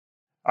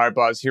All right,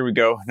 Boz, here we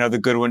go. Another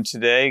good one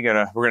today.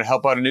 We're gonna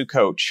help out a new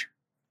coach.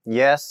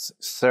 Yes,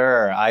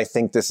 sir. I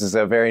think this is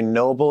a very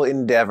noble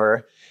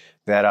endeavor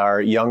that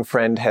our young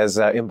friend has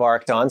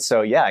embarked on.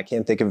 So yeah, I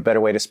can't think of a better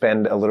way to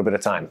spend a little bit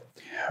of time.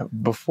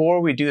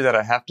 Before we do that,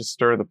 I have to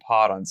stir the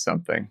pot on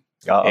something.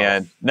 Uh-oh.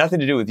 And nothing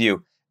to do with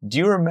you. Do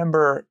you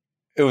remember,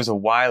 it was a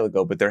while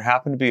ago, but there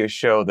happened to be a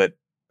show that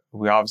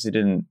we obviously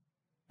didn't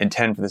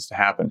intend for this to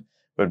happen,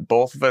 but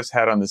both of us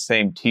had on the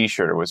same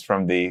t-shirt. It was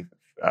from the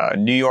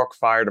New York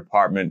Fire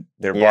Department,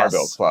 their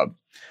barbell club.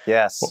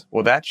 Yes.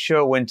 Well, that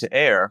show went to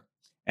air,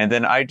 and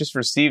then I just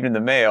received in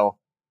the mail.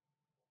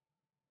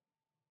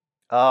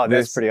 Oh,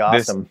 that's pretty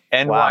awesome. This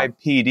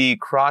NYPD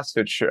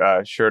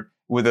CrossFit shirt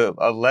with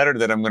a letter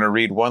that I'm going to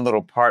read one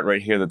little part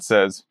right here that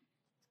says,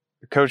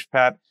 Coach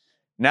Pat,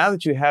 now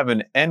that you have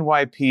an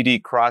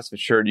NYPD CrossFit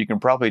shirt, you can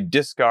probably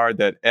discard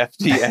that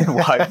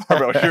FTNY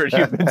barbell shirt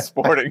you've been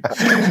sporting.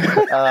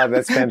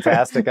 That's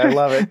fantastic. I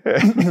love it.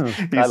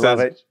 I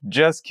love it.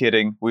 Just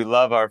kidding. We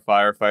love our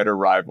firefighter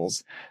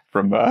rivals.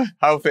 From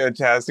how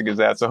fantastic is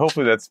that? So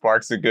hopefully that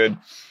sparks a good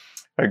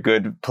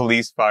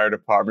police fire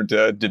department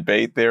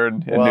debate there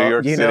in New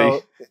York City.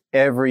 Know,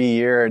 every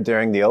year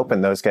during the Open,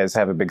 those guys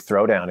have a big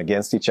throwdown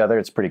against each other.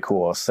 It's pretty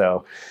cool.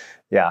 So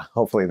yeah,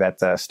 hopefully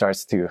that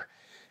starts to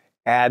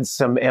add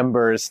some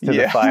embers to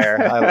the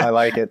fire. I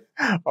like it.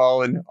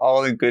 All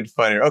in good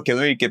fun here. Okay,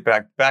 let me get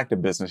back to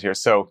business here.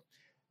 So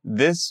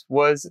this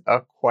was a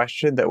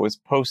question that was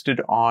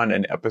posted on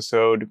an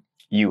episode.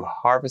 You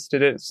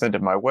harvested it, sent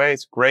it my way.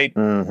 It's great.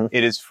 Mm-hmm.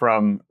 It is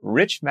from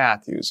Rich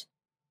Matthews.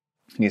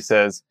 He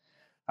says,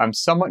 I'm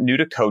somewhat new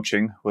to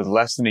coaching with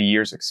less than a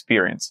year's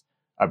experience.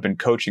 I've been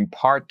coaching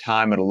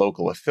part-time at a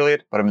local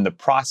affiliate, but I'm in the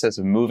process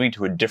of moving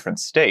to a different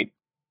state.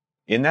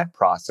 In that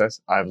process,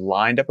 I've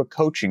lined up a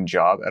coaching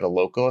job at a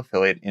local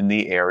affiliate in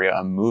the area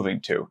I'm moving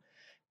to.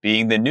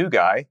 Being the new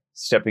guy,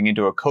 stepping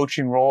into a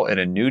coaching role at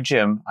a new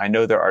gym, I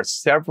know there are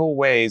several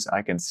ways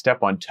I can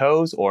step on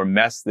toes or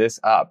mess this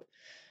up.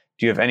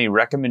 Do you have any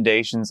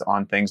recommendations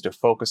on things to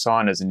focus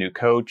on as a new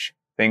coach,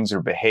 things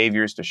or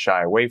behaviors to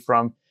shy away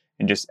from,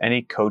 and just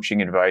any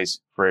coaching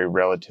advice for a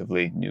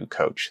relatively new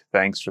coach?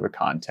 Thanks for the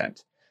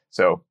content.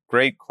 So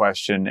great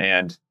question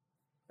and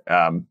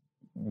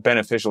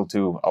beneficial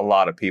to a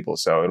lot of people.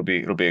 So it'll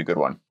be a good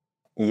one.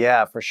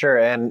 Yeah, for sure.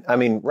 And I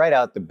mean, right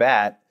off the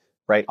bat,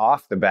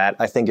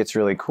 I think it's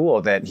really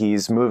cool that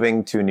he's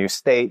moving to a new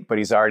state, but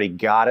he's already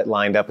got it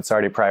lined up. It's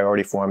already a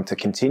priority for him to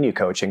continue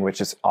coaching,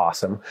 which is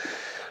awesome.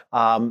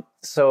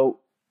 So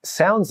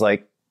sounds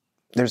like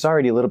there's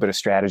already a little bit of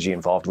strategy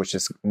involved, which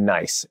is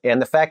nice.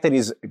 And the fact that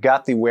he's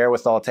got the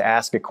wherewithal to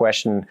ask a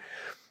question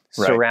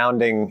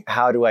surrounding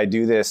how do I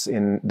do this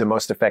in the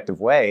most effective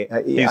way,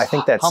 I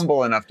think that's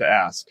humble enough to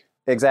ask.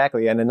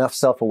 Exactly. And enough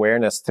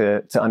self-awareness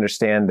to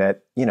understand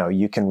that,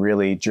 you can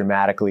really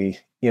dramatically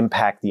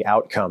impact the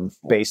outcome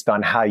based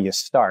on how you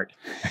start.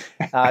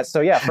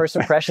 So yeah, first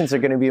impressions are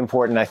going to be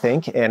important, I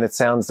think. And it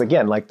sounds,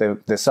 again, like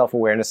the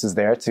self-awareness is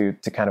there to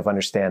kind of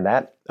understand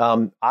that.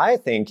 I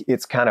think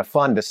it's kind of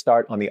fun to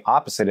start on the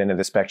opposite end of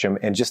the spectrum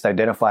and just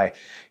identify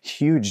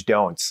huge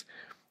don'ts.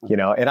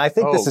 And I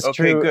think this is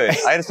true. Okay,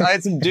 good. I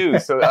had some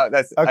do's, so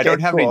that's okay, I don't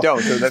have any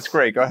don'ts, so that's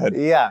great. Go ahead.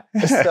 Yeah.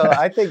 So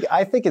I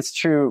think it's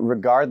true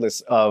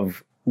regardless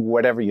of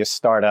whatever you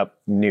start up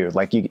new.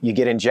 Like you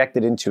get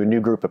injected into a new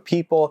group of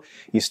people,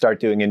 you start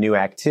doing a new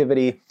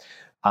activity,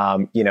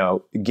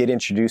 get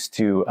introduced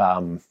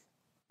to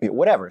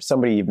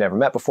somebody you've never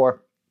met before.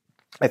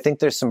 I think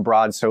there's some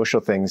broad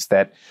social things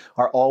that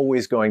are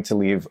always going to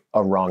leave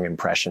a wrong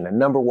impression. And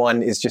number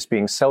one is just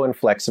being so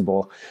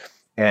inflexible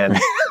and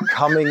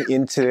coming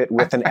into it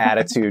with an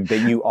attitude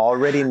that you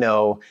already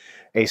know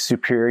a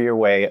superior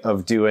way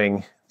of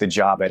doing the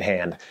job at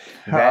hand.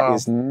 That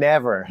is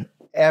never,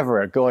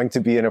 ever going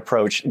to be an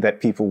approach that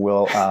people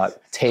will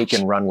take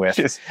and run with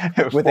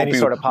any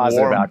sort of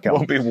positive outcome.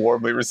 Won't be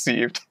warmly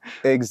received.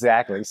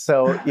 Exactly.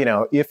 So,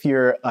 if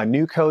you're a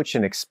new coach,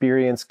 an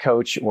experienced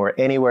coach, or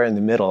anywhere in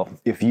the middle,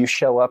 if you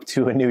show up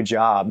to a new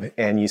job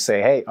and you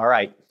say, hey, all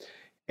right,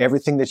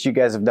 everything that you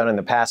guys have done in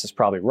the past is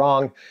probably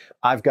wrong.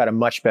 I've got a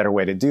much better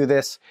way to do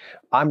this.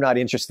 I'm not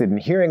interested in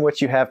hearing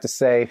what you have to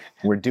say.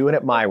 We're doing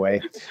it my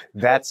way.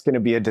 That's going to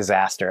be a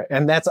disaster.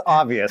 And that's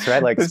obvious,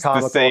 right? Like it's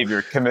comical. The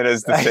savior. Commit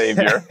as the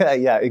savior.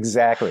 Yeah,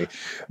 exactly.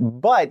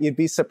 But you'd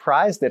be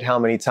surprised at how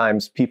many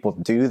times people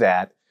do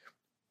that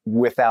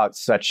without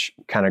such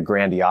kind of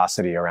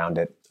grandiosity around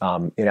it.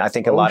 I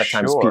think a lot of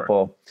times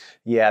people,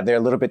 they're a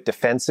little bit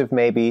defensive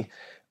maybe.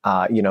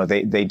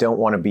 They don't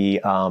want to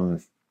be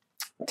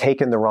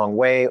taken the wrong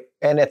way.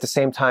 And at the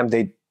same time,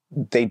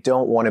 they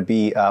don't want to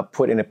be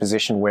put in a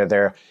position where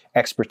their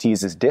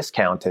expertise is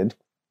discounted.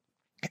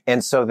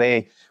 And so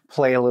they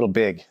play a little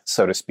big,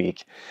 so to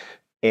speak.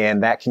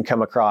 And that can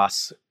come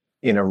across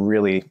in a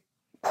really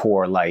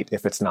poor light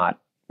if it's not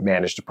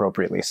managed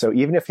appropriately. So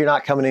even if you're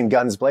not coming in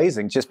guns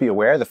blazing, just be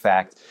aware of the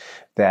fact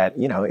that,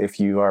 if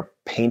you are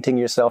painting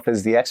yourself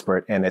as the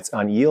expert and it's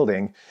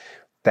unyielding,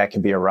 that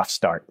can be a rough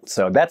start.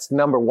 So that's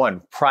number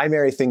one,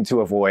 primary thing to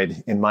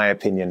avoid, in my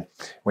opinion,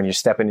 when you're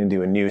stepping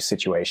into a new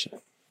situation.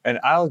 And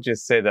I'll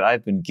just say that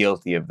I've been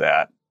guilty of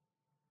that.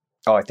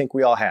 Oh, I think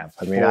we all have.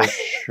 I mean,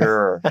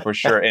 for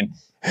sure. And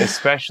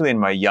especially in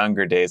my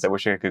younger days, I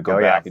wish I could go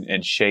back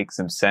and shake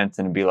some sense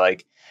and be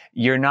like,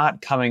 you're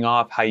not coming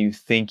off how you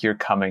think you're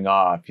coming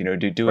off,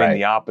 doing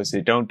the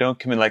opposite. Don't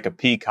come in like a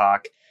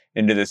peacock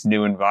into this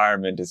new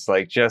environment. It's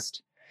like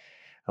just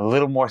a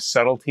little more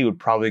subtlety would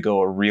probably go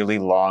a really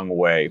long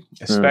way,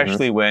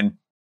 especially when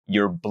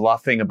you're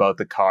bluffing about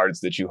the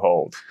cards that you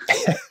hold.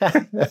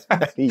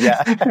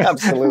 Yeah,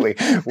 absolutely.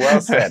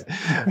 Well said.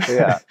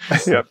 Yeah.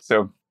 Yep.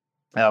 So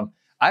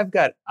I've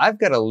got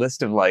a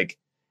list of like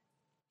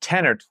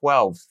 10 or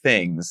 12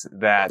 things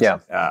that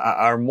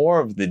are more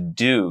of the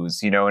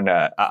do's, and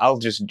I'll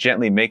just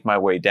gently make my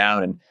way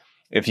down. And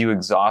if you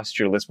exhaust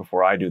your list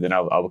before I do, then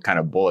I'll kind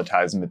of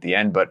bulletize them at the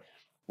end. But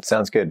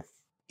sounds good.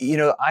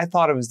 I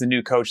thought it was the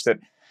new coach that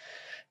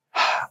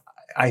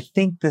I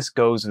think this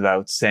goes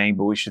without saying,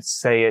 but we should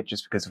say it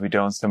just because if we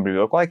don't, somebody will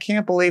be like, well, I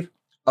can't believe.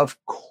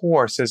 Of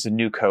course, as a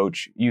new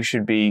coach, you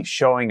should be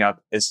showing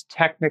up as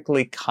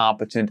technically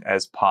competent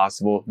as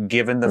possible,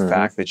 given the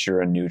fact that you're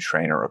a new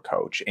trainer or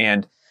coach.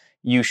 And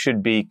you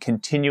should be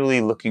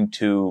continually looking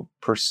to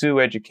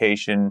pursue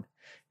education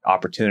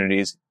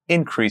opportunities,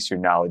 increase your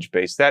knowledge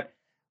base. That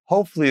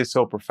hopefully is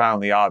so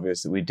profoundly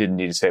obvious that we didn't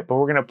need to say it, but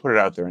we're going to put it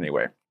out there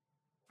anyway.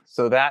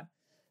 So that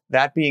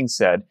being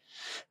said,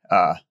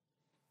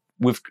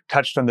 we've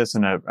touched on this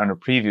on a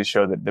previous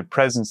show that the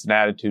presence and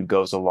attitude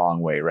goes a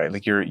long way, right?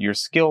 Like your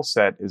skill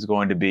set is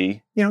going to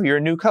be, you're a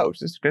new coach.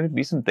 There's going to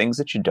be some things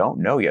that you don't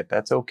know yet.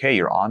 That's okay.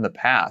 You're on the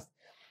path.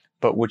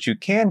 But what you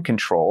can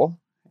control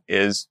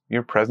is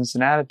your presence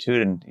and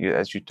attitude. And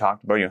as you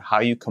talked about, how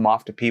you come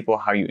off to people,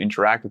 how you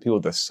interact with people,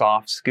 the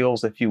soft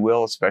skills, if you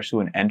will, especially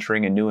when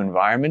entering a new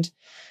environment.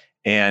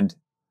 And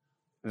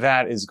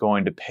that is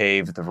going to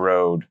pave the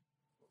road,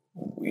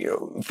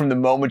 from the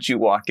moment you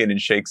walk in and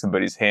shake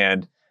somebody's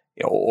hand,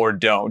 or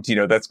don't,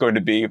 that's going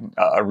to be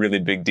a really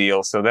big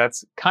deal. So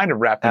that's kind of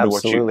wrapped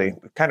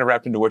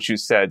into what you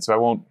said. So I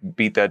won't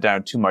beat that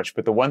down too much.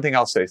 But the one thing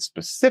I'll say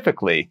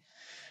specifically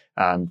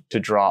to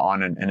draw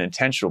on an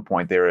intentional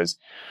point there is,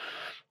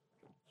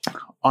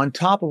 on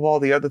top of all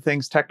the other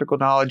things, technical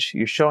knowledge,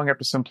 you're showing up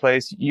to some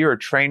place, you're a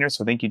trainer,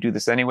 so I think you do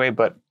this anyway,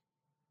 but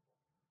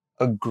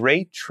a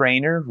great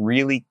trainer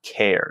really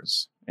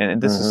cares.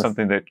 And this is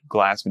something that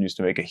Glassman used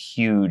to make a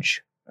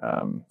huge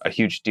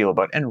deal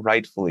about, and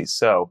rightfully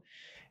so.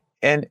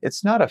 And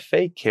it's not a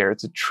fake care.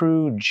 It's a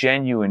true,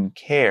 genuine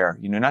care.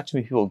 Not too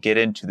many people get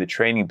into the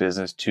training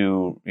business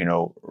to,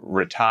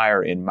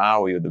 retire in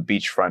Maui or the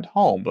beachfront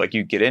home. Like,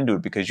 you get into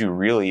it because you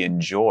really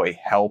enjoy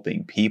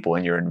helping people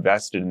and you're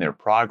invested in their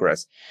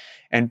progress.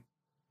 And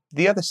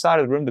the other side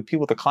of the room, the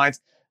people, the clients,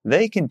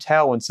 they can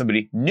tell when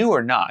somebody, new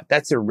or not,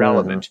 that's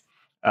irrelevant,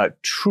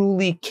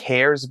 truly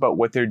cares about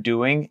what they're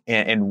doing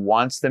and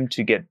wants them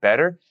to get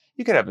better.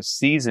 You could have a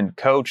seasoned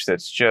coach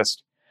that's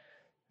just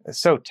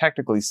so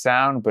technically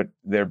sound, but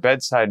their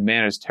bedside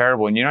manner is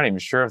terrible, and you're not even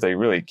sure if they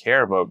really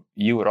care about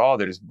you at all.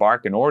 They're just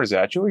barking orders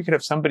at you. Or you could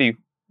have somebody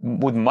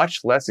with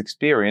much less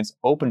experience,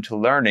 open to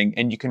learning,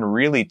 and you can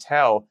really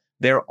tell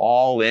they're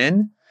all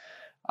in.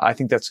 I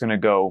think that's going to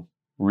go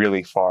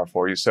really far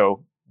for you.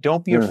 So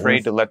don't be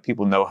afraid to let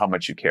people know how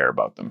much you care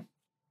about them.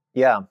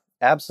 Yeah,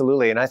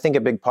 absolutely. And I think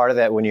a big part of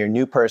that when you're a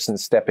new person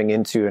stepping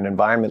into an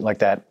environment like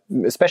that,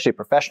 especially a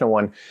professional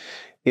one,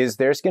 is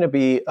there's going to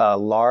be a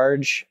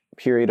large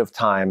period of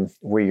time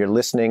where you're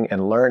listening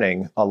and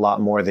learning a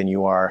lot more than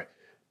you are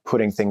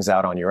putting things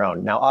out on your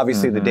own. Now,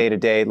 obviously, the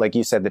day-to-day, like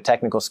you said, the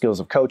technical skills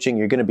of coaching,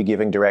 you're going to be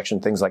giving direction,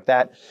 things like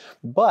that.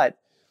 But,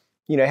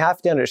 you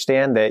have to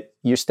understand that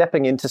you're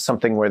stepping into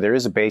something where there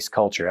is a base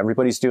culture.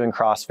 Everybody's doing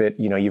CrossFit.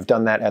 You've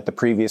done that at the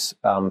previous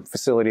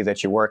facility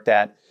that you worked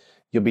at.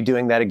 You'll be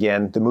doing that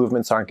again. The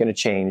movements aren't going to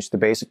change. The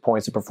basic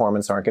points of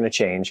performance aren't going to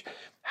change.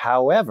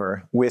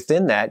 However,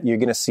 within that, you're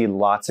going to see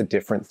lots of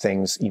different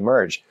things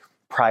emerge.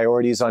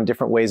 Priorities on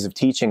different ways of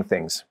teaching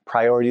things.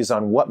 Priorities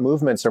on what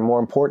movements are more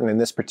important in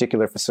this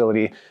particular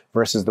facility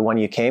versus the one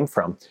you came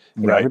from.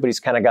 Everybody's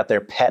kind of got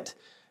their pet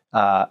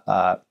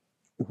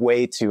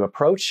way to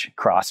approach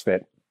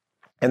CrossFit.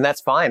 And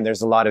that's fine.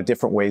 There's a lot of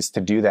different ways to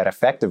do that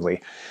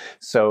effectively.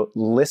 So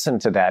listen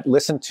to that.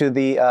 Listen to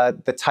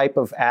the type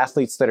of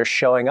athletes that are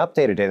showing up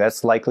day to day.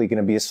 That's likely going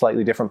to be a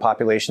slightly different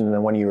population than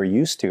the one you were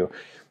used to.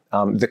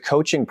 The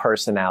coaching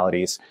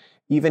personalities,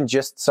 even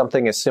just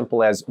something as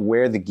simple as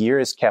where the gear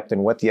is kept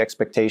and what the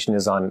expectation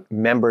is on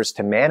members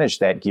to manage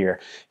that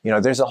gear.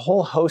 There's a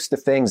whole host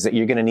of things that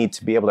you're going to need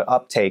to be able to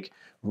uptake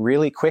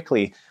really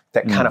quickly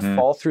that kind of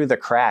fall through the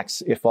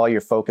cracks if all you're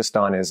focused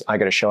on is, I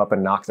got to show up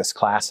and knock this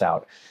class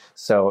out.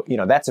 So,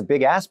 that's a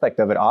big aspect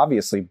of it,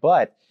 obviously,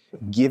 but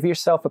give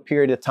yourself a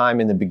period of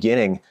time in the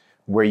beginning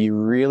where you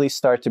really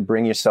start to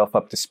bring yourself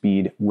up to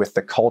speed with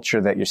the culture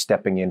that you're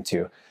stepping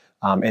into.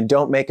 And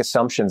don't make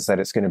assumptions that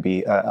it's going to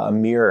be a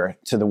mirror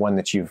to the one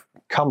that you've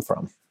come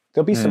from.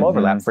 There'll be some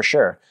overlap for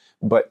sure,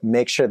 but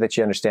make sure that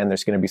you understand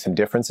there's going to be some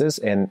differences,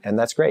 and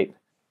that's great.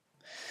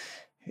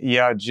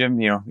 Yeah,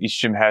 gym, each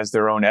gym has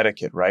their own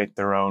etiquette, right?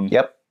 Their own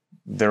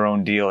their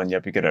own deal, and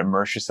yep, you got to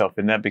immerse yourself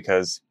in that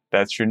because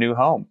that's your new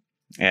home.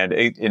 And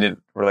it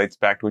relates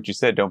back to what you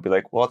said. Don't be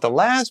like, well, at the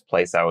last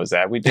place I was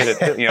at, we did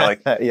it.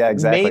 Like, yeah,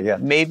 exactly.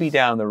 Maybe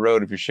down the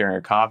road, if you're sharing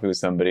a coffee with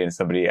somebody and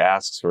somebody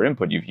asks for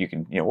input, you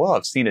can, well,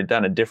 I've seen it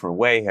done a different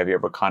way. Have you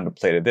ever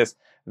contemplated this?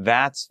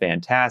 That's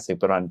fantastic.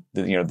 But on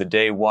the, the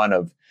day one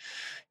of,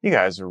 you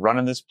guys are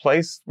running this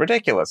place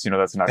ridiculous.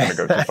 That's not going to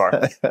go too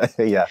far.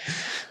 Yeah.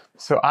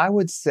 So I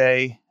would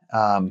say,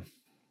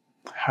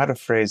 how to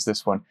phrase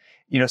this one?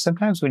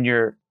 Sometimes when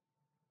you're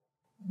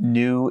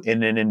new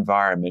in an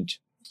environment,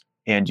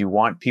 and you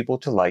want people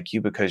to like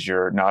you because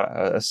you're not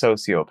a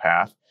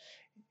sociopath,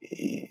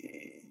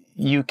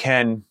 you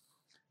can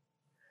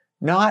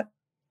not,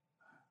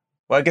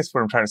 well, I guess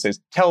what I'm trying to say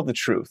is tell the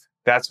truth.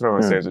 That's what I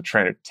want to say as a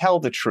trainer. Tell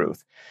the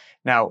truth.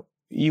 Now,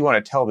 you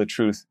want to tell the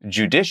truth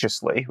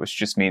judiciously, which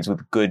just means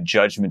with good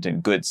judgment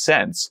and good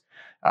sense,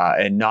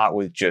 and not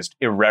with just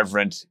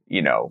irreverent,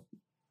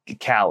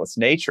 callous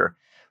nature.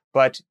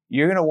 But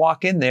you're going to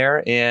walk in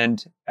there,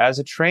 and as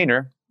a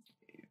trainer,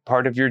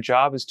 part of your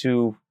job is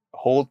to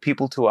hold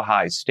people to a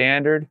high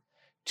standard,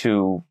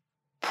 to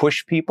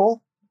push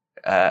people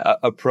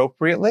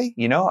appropriately,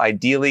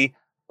 ideally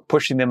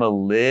pushing them a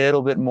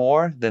little bit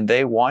more than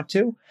they want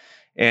to.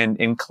 And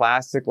in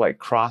classic, like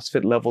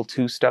CrossFit level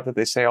 2 stuff that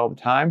they say all the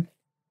time,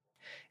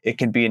 it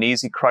can be an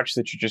easy crutch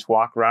that you just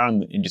walk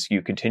around and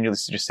you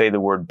continuously just say the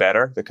word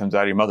better that comes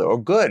out of your mouth. Oh,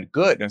 good.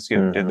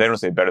 And they don't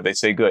say better, they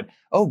say good.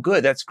 Oh,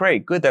 good, that's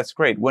great. Good, that's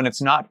great. When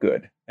it's not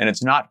good and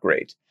it's not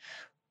great,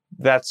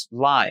 that's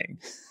lying.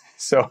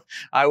 So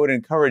I would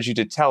encourage you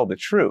to tell the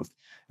truth.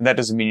 And that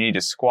doesn't mean you need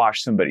to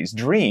squash somebody's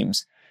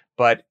dreams,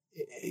 but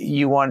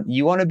you want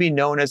to be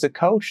known as a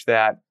coach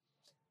that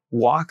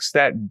walks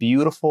that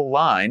beautiful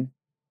line,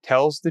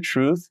 tells the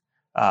truth,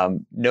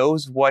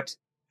 knows what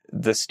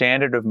the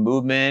standard of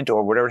movement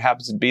or whatever it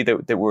happens to be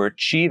that we're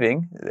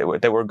achieving,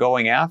 that we're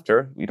going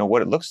after,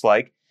 what it looks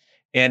like,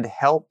 and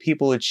help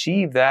people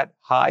achieve that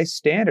high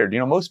standard.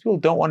 Most people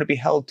don't want to be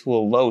held to a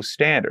low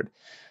standard.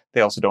 They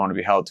also don't want to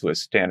be held to a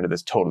standard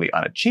that's totally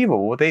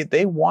unachievable.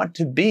 They want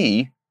to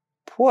be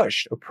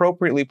pushed,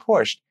 appropriately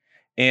pushed.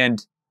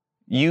 And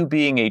you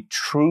being a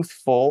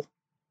truthful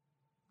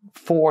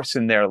force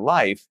in their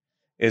life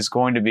is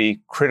going to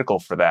be critical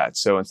for that.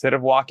 So instead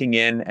of walking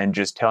in and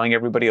just telling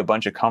everybody a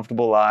bunch of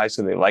comfortable lies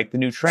so they like the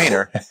new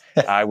trainer,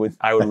 I would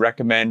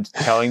recommend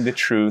telling the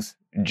truth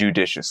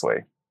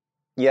judiciously.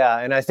 Yeah,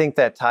 and I think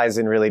that ties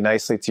in really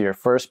nicely to your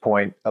first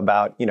point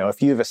about,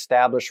 if you've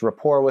established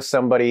rapport with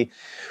somebody,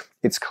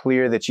 it's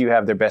clear that you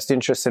have their best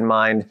interests in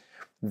mind.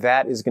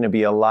 That is going to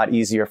be a lot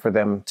easier for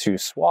them to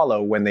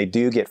swallow when they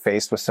do get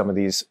faced with some of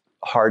these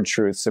hard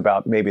truths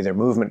about maybe their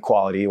movement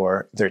quality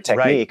or their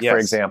technique, right, yes. For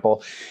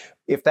example.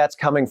 If that's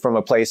coming from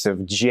a place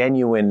of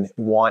genuine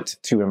want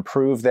to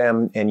improve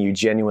them and you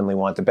genuinely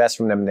want the best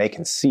from them, and they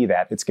can see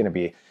that, it's going to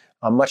be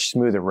a much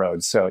smoother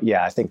road. So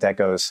yeah, I think that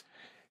goes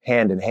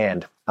hand in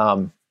hand.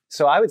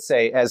 So I would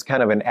say as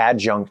kind of an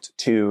adjunct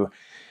to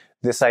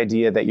this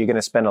idea that you're going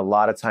to spend a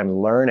lot of time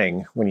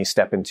learning when you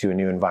step into a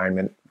new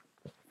environment.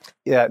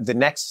 The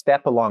next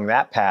step along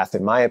that path,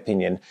 in my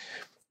opinion,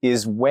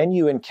 is when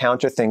you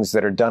encounter things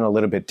that are done a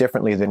little bit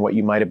differently than what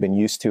you might have been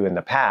used to in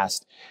the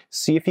past,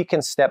 see if you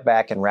can step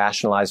back and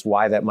rationalize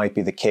why that might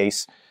be the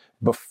case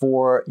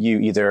before you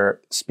either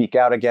speak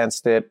out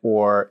against it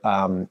or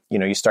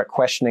you start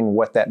questioning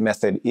what that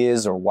method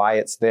is or why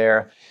it's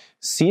there.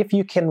 See if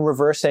you can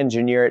reverse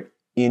engineer it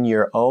in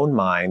your own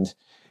mind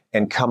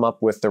and come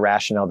up with the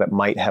rationale that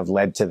might have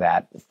led to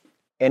that.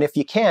 And if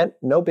you can't,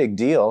 no big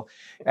deal.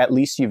 At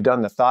least you've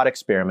done the thought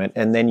experiment,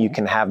 and then you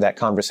can have that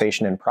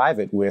conversation in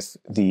private with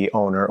the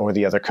owner or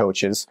the other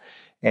coaches,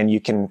 and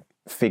you can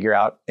figure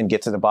out and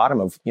get to the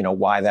bottom of,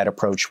 why that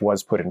approach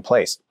was put in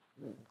place.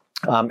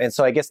 And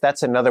so I guess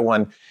that's another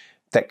one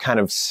that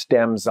kind of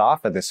stems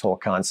off of this whole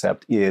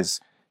concept is,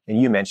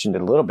 and you mentioned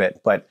it a little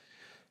bit, but,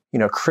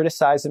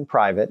 criticize in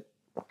private,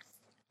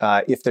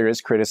 if there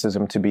is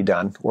criticism to be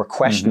done, or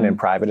question in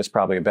private is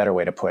probably a better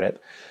way to put it.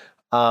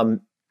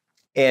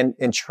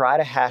 And try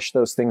to hash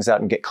those things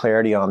out and get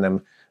clarity on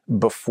them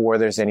before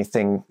there's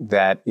anything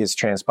that is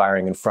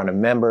transpiring in front of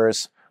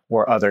members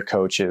or other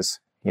coaches.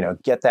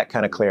 Get that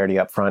kind of clarity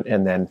up front,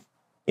 and then,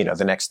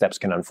 the next steps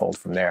can unfold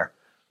from there.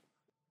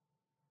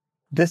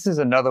 This is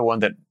another one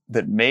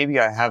that maybe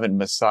I haven't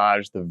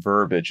massaged the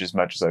verbiage as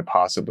much as I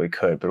possibly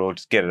could, but we'll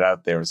just get it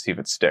out there and see if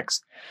it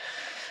sticks.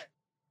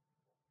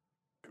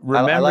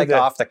 I like that,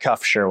 off the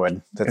cuff,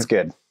 Sherwood. That's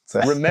good.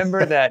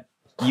 Remember that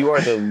you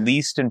are the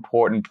least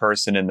important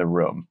person in the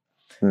room.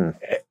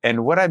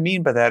 And what I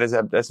mean by that is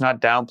that's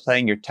not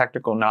downplaying your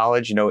technical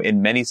knowledge.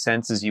 In many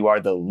senses, you are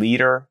the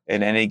leader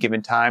at any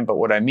given time. But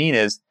what I mean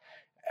is,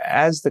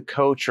 as the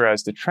coach or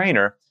as the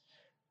trainer,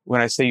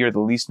 when I say you're the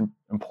least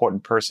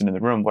important person in the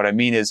room, what I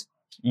mean is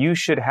you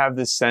should have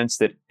this sense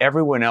that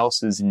everyone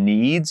else's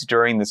needs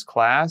during this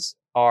class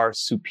are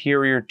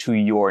superior to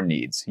your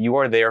needs. You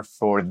are there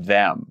for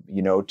them,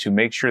 to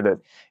make sure that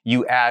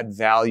you add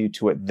value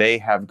to what they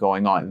have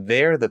going on.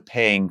 They're the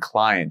paying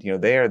client,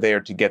 they are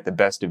there to get the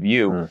best of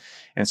you.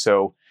 And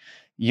so,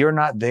 you're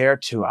not there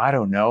to, I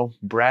don't know,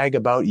 brag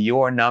about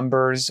your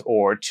numbers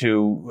or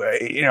to,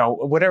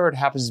 whatever it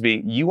happens to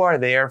be. You are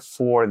there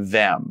for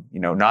them,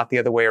 not the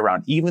other way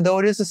around, even though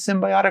it is a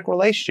symbiotic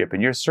relationship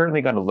and you're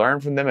certainly going to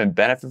learn from them and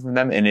benefit from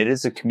them. And it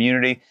is a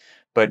community,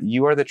 but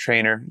you are the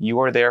trainer.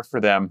 You are there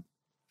for them.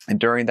 And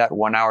during that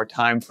 1 hour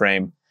time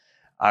frame,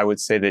 I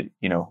would say that,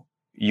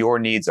 your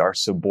needs are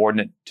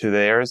subordinate to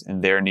theirs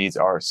and their needs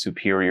are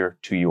superior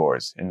to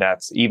yours. And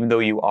that's even though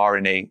you are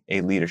in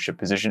a leadership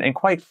position. And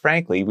quite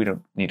frankly, we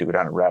don't need to go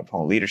down a rabbit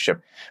hole of leadership,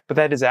 but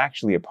that is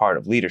actually a part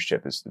of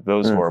leadership is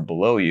those who are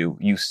below you,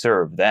 you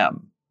serve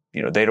them.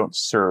 They don't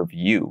serve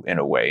you in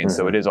a way. And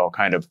so it is all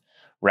kind of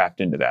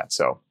wrapped into that.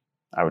 So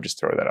I would just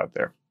throw that out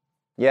there.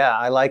 Yeah,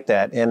 I like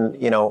that. And,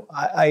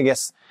 I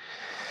guess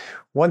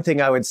one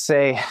thing I would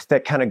say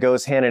that kind of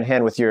goes hand in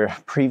hand with your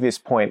previous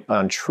point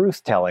on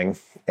truth telling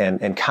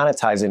and kind of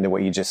ties into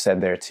what you just said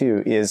there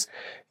too is,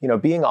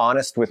 being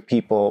honest with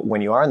people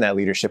when you are in that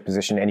leadership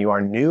position and you are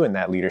new in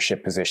that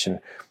leadership position,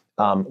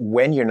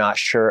 when you're not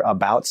sure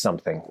about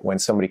something, when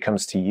somebody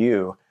comes to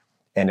you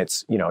and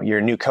it's, you're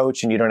a new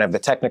coach and you don't have the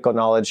technical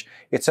knowledge,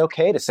 it's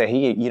okay to say,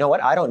 hey, you know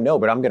what? I don't know,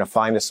 but I'm going to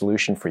find a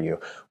solution for you.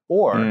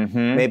 Or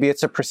maybe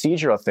it's a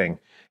procedural thing.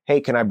 Hey,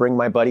 can I bring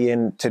my buddy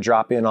in to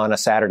drop in on a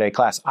Saturday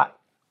class?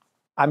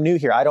 I'm new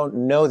here. I don't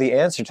know the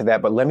answer to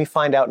that, but let me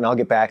find out and I'll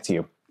get back to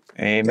you.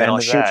 Amen. And I'll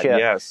to shoot that, you,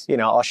 yes.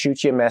 I'll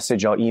shoot you a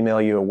message, I'll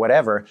email you or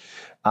whatever.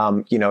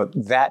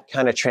 That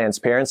kind of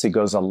transparency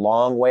goes a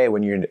long way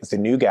when you're the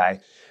new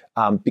guy,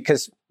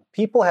 because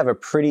people have a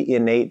pretty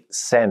innate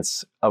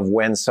sense of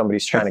when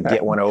somebody's trying to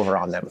get one over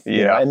on them.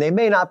 And they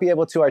may not be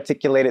able to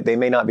articulate it. They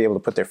may not be able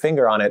to put their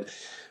finger on it.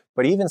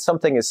 But even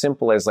something as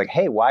simple as like,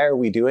 hey, why are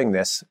we doing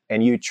this?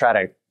 And you try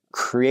to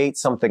create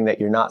something that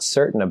you're not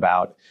certain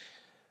about,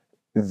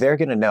 they're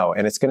going to know,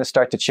 and it's going to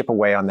start to chip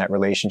away on that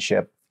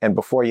relationship. And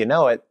before you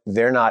know it,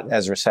 they're not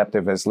as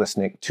receptive as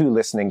listening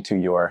to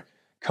your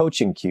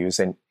coaching cues,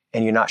 and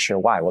you're not sure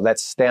why. Well,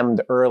 that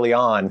stemmed early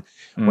on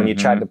when you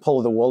tried to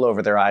pull the wool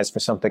over their eyes for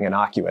something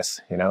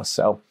innocuous,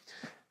 So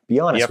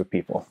be honest with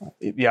people.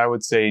 Yeah, I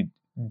would say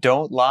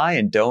don't lie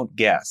and don't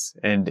guess.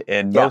 And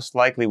most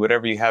likely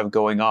whatever you have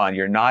going on,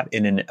 you're not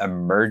in an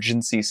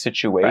emergency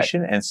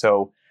situation. Right. And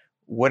so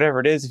whatever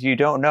it is, if you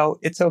don't know,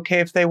 it's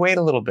okay if they wait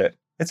a little bit.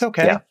 It's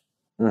okay. Yeah.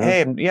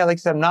 Hey, like I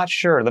said, I'm not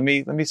sure. Let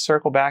me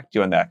circle back to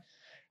you on that.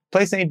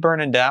 Place ain't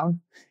burning down.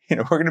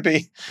 You're going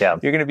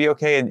to be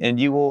okay. And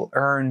you will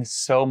earn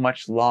so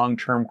much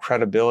long-term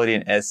credibility.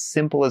 And as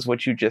simple as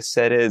what you just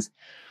said is,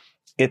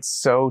 it's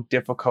so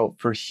difficult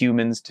for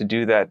humans to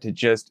do that,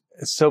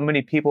 so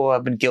many people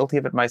have been guilty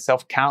of it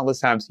myself countless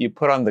times. You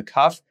put on the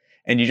cuff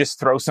and you just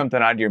throw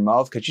something out of your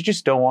mouth because you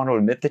just don't want to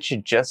admit that you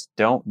just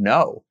don't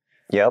know.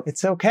 Yep.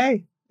 It's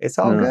okay. It's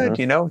all good.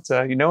 It's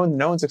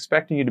no one's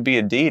expecting you to be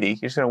a deity.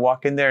 You're just going to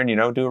walk in there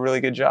and, do a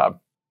really good job.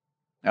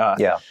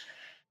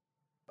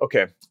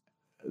 Okay.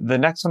 The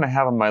next one I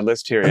have on my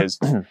list here is,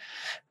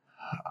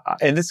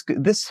 and this,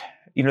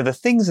 the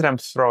things that I'm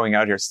throwing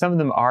out here, some of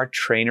them are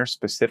trainer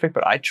specific,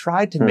 but I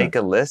tried to make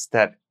a list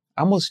that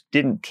almost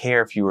didn't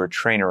care if you were a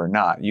trainer or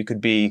not. You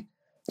could be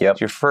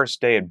your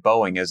first day at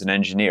Boeing as an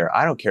engineer.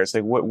 I don't care. It's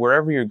like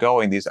wherever you're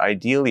going, these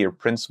ideally are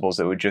principles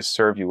that would just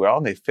serve you well,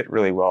 and they fit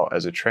really well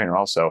as a trainer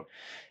also.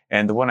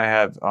 And the one I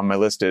have on my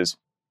list is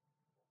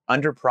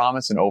under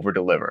promise and over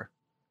deliver.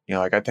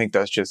 I think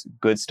that's just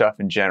good stuff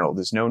in general.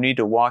 There's no need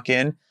to walk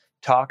in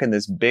talking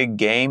this big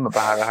game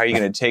about how you're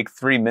going to take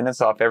 3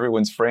 minutes off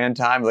everyone's Fran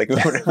time. Like,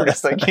 whatever.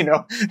 It's like,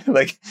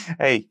 like,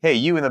 hey,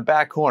 you in the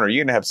back corner,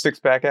 you're going to have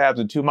 6-pack abs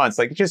in 2 months.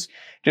 Like, just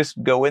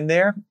go in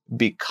there,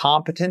 be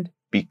competent,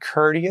 be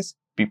courteous,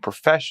 be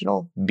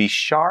professional, be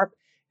sharp,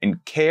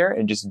 and care,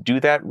 and just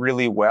do that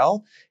really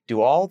well.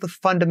 Do all the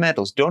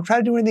fundamentals. Don't try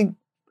to do anything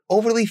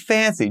overly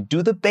fancy.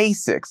 Do the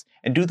basics,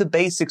 and do the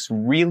basics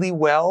really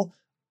well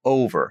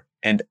over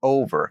and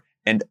over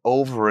and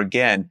over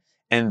again.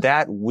 And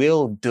that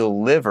will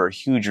deliver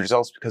huge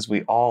results because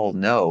we all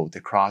know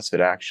that CrossFit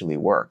actually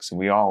works. And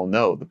we all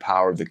know the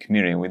power of the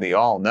community. And we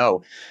all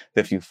know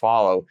that if you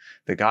follow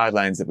the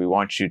guidelines that we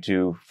want you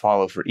to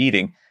follow for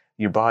eating,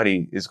 your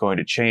body is going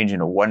to change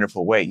in a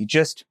wonderful way. You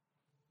just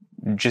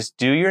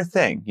do your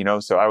thing,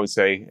 So I would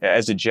say,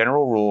 as a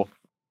general rule,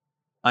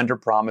 under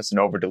promise and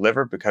over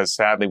deliver, because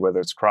sadly, whether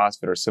it's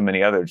CrossFit or so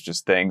many other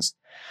just things,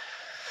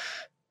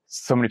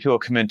 so many people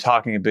come in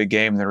talking a big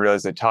game and then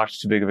realize they talked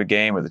too big of a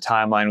game, or the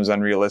timeline was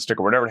unrealistic,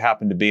 or whatever it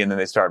happened to be. And then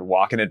they start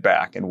walking it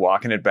back.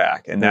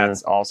 And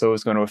that's also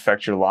is going to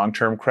affect your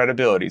long-term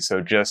credibility. So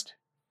just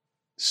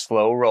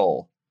slow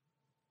roll.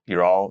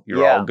 You're all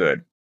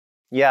good.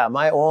 Yeah.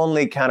 My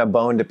only kind of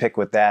bone to pick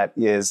with that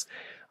is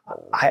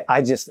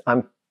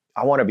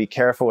I want to be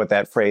careful with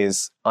that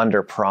phrase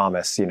under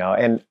promise,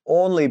 and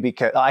only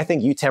because I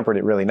think you tempered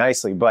it really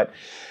nicely, but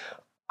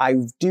I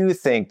do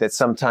think that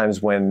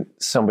sometimes when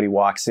somebody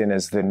walks in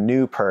as the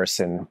new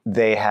person,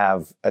 they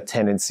have a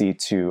tendency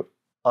to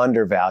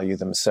undervalue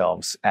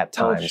themselves at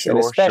times. And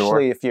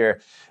especially if you're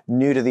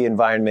new to the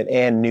environment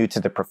and new to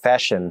the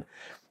profession,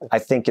 I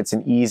think it's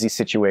an easy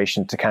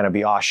situation to kind of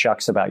be aw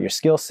shucks about your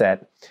skill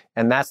set.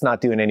 And that's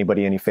not doing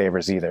anybody any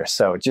favors either.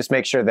 So just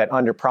make sure that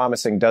under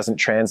promising doesn't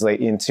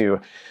translate into,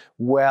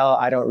 well,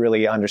 I don't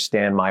really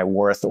understand my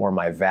worth or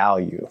my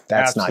value.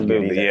 That's Absolutely,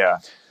 not good either. Yeah.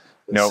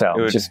 No,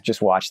 so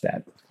just watch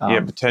that.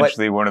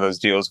 Potentially one of those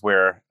deals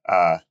where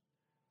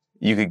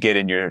you could get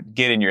in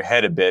your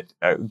head a bit,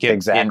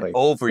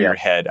 over your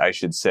head, I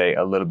should say,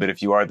 a little bit.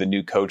 If you are the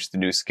new coach, the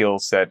new skill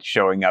set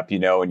showing up,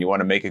 and you want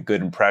to make a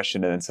good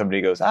impression, and then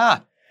somebody goes,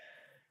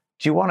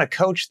 do you want to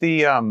coach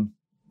the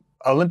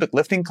Olympic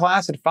lifting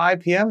class at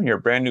 5 p.m.? And you're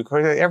a brand new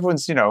coach.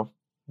 Everyone's,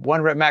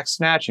 one rep max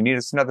snatch. You need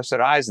another set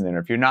of eyes in there.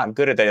 If you're not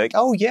good at that, you're like,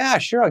 oh yeah,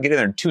 sure, I'll get in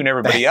there and tune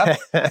everybody up.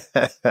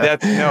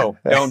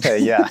 Don't.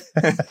 Yeah.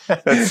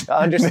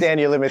 Understand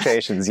your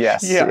limitations.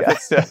 Yes. Yeah.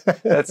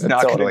 That's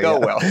not going to go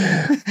well.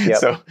 Yep.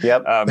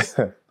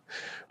 So,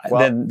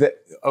 well,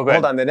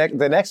 hold on.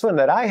 The next one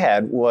that I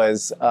had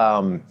was,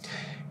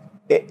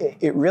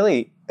 it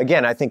really,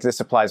 again, I think this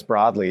applies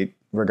broadly,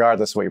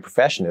 regardless of what your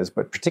profession is,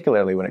 but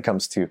particularly when it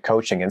comes to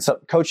coaching, and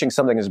coaching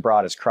something as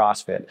broad as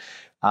CrossFit.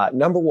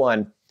 Number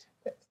one,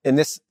 and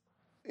this,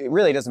 it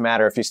really doesn't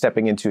matter if you're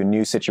stepping into a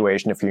new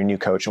situation, if you're a new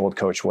coach, old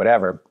coach,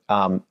 whatever.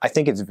 I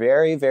think it's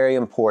very, very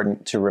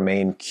important to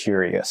remain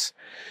curious.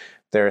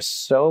 There's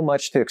so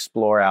much to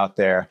explore out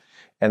there,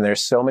 and there's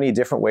so many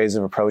different ways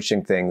of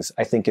approaching things.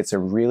 I think it's a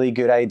really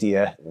good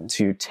idea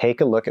to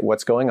take a look at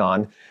what's going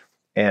on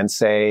and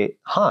say,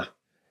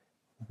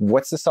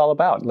 what's this all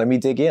about? Let me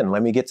dig in.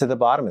 Let me get to the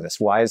bottom of this.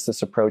 Why is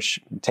this approach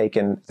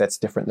taken that's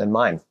different than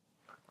mine?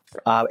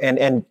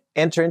 And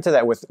enter into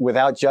that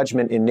without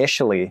judgment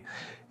initially,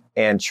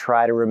 and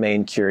try to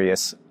remain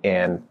curious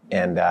and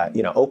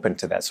open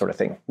to that sort of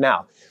thing.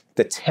 Now,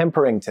 the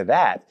tempering to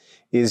that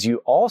is you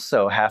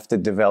also have to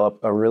develop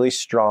a really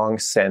strong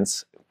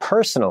sense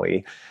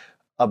personally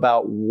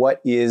about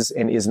what is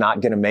and is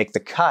not going to make the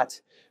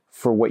cut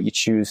for what you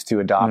choose to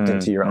adopt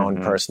into your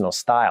own personal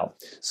style.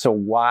 So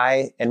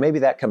why, and maybe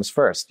that comes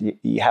first,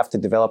 you have to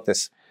develop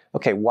this,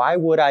 okay, why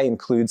would I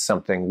include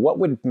something? What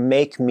would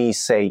make me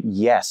say,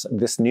 yes,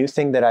 this new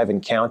thing that I've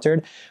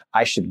encountered,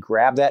 I should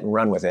grab that and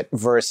run with it,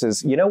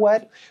 versus, you know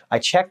what, I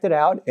checked it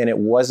out and it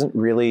wasn't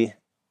really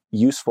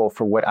useful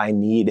for what I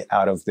need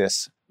out of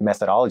this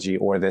methodology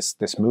or this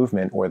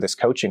movement or this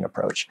coaching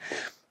approach.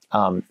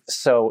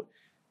 So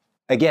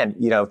again,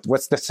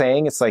 what's the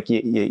saying? It's like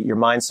your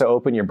mind's so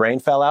open, your brain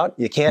fell out.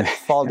 You can't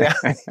fall down.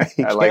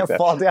 You can't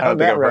fall down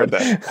that road.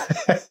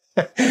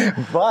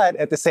 But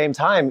at the same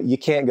time, you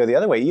can't go the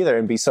other way either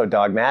and be so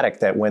dogmatic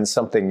that when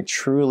something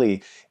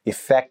truly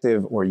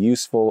effective or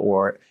useful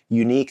or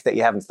unique that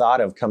you haven't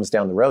thought of comes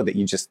down the road, that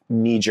you just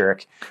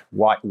knee-jerk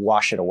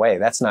wash it away.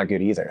 That's not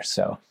good either.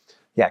 So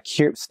yeah,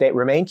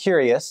 remain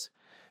curious,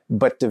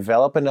 but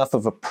develop enough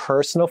of a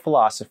personal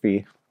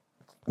philosophy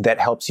that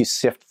helps you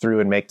sift through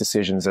and make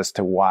decisions as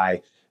to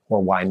why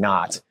or why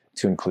not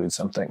to include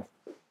something.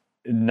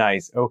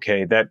 Nice.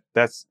 Okay.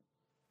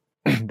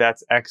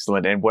 That's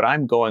excellent. And what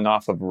I'm going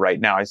off of right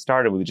now, I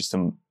started with just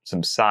some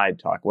side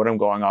talk. What I'm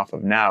going off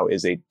of now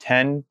is a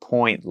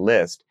 10-point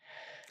list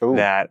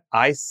that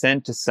I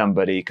sent to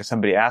somebody because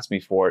somebody asked me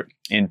for it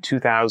in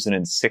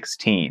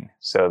 2016.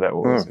 So that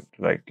was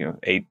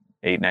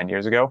 9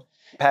 years ago.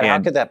 Pat, how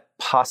could that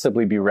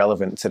possibly be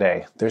relevant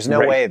today? There's no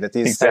way that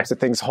these types of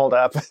things hold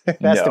up.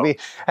 It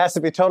has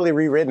to be totally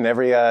rewritten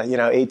every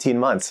 18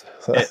 months.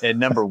 And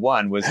number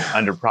one was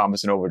under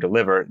promise and over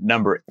deliver.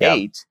 Number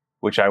 8,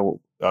 which I'll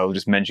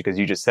just mention because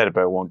you just said it,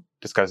 but I won't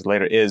discuss it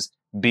later, is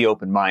be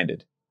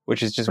open-minded,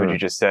 which is just what you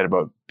just said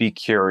about be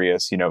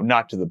curious,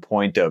 not to the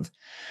point of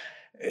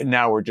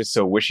now we're just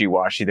so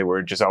wishy-washy that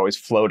we're just always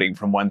floating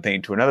from one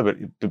thing to another,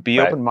 but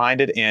be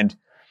open-minded. And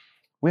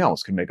we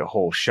almost could make a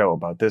whole show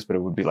about this, but it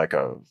would be like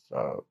a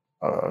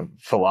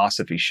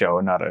philosophy show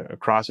and not a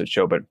CrossFit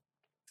show. But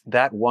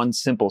that one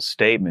simple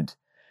statement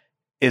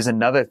is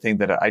another thing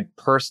that I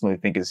personally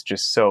think is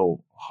just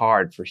so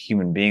hard for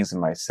human beings and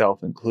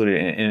myself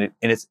included.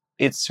 And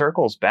it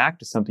circles back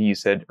to something you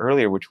said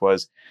earlier, which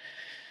was,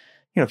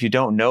 if you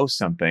don't know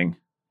something,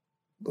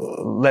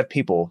 let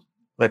people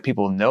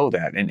know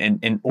that. And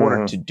in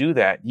order to do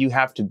that, you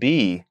have to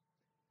be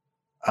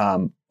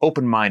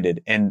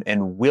open-minded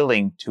and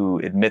willing to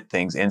admit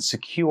things and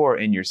secure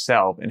in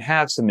yourself and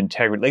have some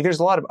integrity. Like there's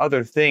a lot of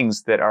other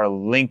things that are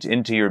linked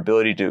into your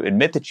ability to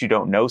admit that you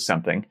don't know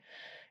something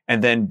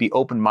and then be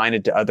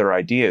open-minded to other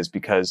ideas,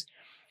 because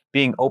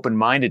being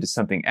open-minded to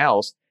something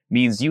else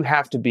means you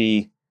have to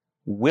be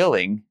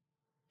willing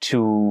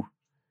to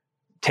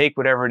take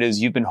whatever it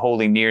is you've been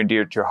holding near and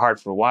dear to your heart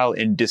for a while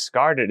and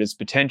discard it as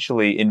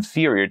potentially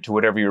inferior to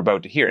whatever you're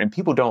about to hear. And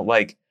people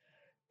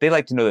they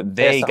like to know that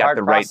they got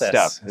the right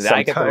stuff.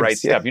 I got the right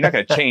stuff. You're not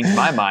going to change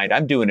my mind.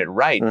 I'm doing it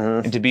right.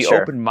 And to be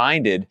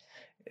open-minded,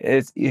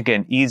 it's,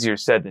 again, easier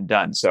said than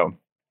done. So,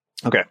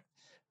 okay.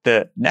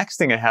 The next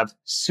thing I have,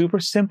 super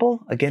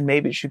simple. Again,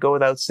 maybe it should go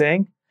without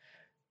saying.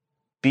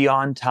 Be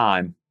on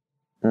time.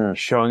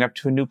 Showing up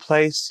to a new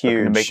place,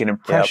 looking to make an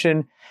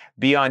impression.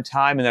 Be on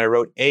time. And then I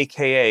wrote,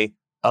 AKA,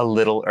 a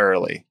little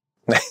early.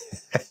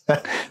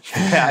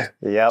 That,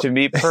 to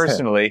me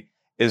personally,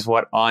 is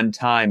what on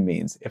time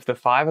means. If the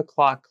 5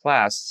 o'clock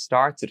class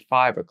starts at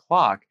 5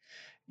 o'clock,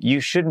 you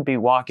shouldn't be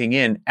walking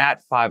in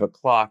at 5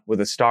 o'clock with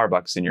a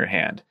Starbucks in your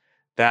hand.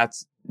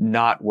 That's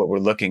not what we're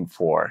looking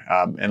for,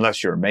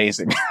 unless you're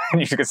amazing and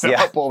you can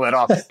somehow pull that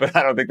off. But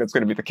I don't think that's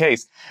going to be the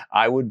case.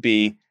 I would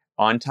be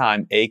on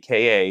time,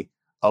 aka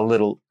a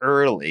little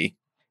early.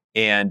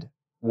 And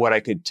what I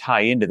could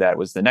tie into that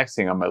was the next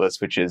thing on my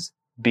list, which is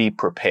be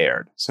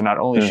prepared. So not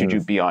only should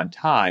you be on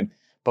time,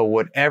 but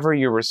whatever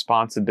your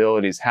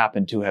responsibilities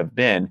happen to have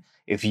been,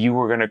 if you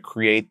were going to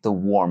create the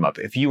warm up,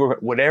 if you were,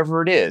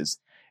 whatever it is,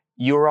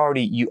 you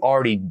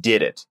already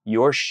did it.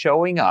 You're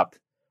showing up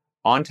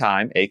on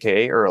time,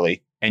 aka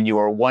early, and you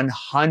are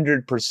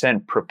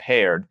 100%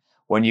 prepared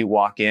when you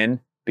walk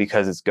in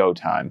because it's go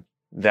time.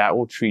 That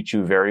will treat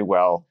you very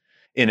well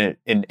in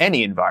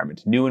any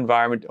environment, new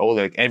environment, old.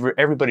 Like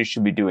everybody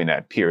should be doing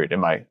that. Period,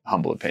 in my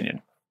humble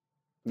opinion.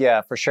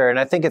 Yeah, for sure. And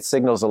I think it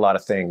signals a lot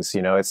of things.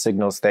 You know, it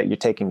signals that you're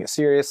taking it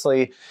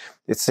seriously.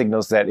 It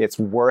signals that it's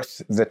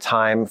worth the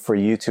time for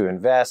you to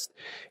invest.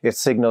 It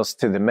signals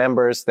to the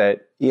members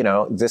that, you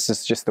know, this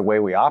is just the way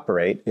we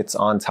operate. It's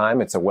on time.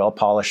 It's a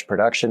well-polished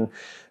production.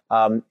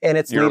 And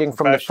it's leading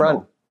from the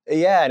front.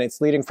 Yeah, and it's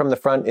leading from the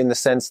front in the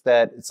sense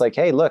that it's like,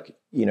 hey, look,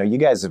 you know, you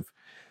guys have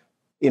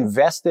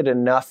invested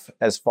enough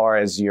as far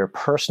as your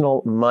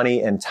personal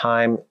money and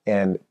time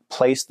and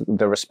placed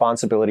the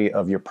responsibility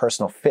of your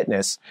personal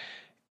fitness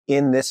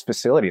in this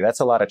facility. That's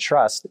a lot of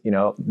trust, you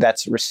know,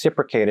 that's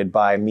reciprocated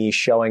by me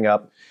showing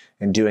up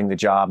and doing the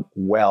job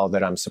well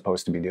that I'm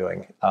supposed to be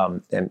doing.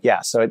 And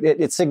yeah, so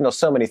it signals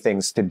so many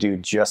things to do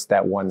just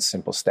that one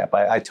simple step.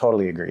 I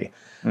totally agree.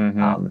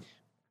 Mm-hmm.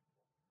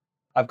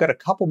 I've got a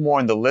couple more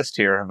on the list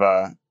here.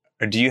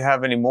 Do you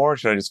have any more? Or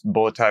should I just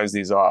bulletize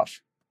these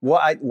off? Well,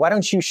 why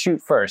don't you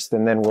shoot first,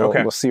 and then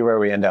we'll see where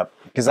we end up.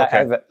 Because I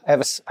have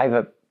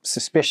a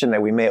suspicion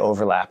that we may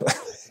overlap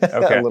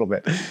a little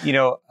bit. You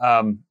know,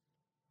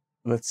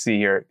 let's see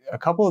here. A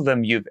couple of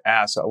them you've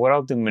asked. So what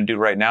I'm going to do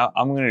right now,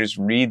 I'm going to just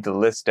read the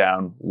list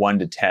down 1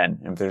 to 10.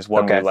 If there's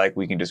one we like,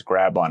 we can just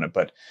grab on it.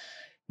 But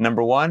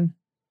number 1,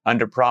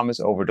 under promise,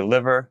 over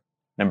deliver.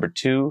 Number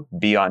 2,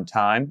 be on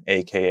time,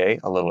 aka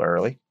a little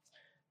early.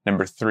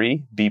 Number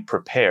 3, be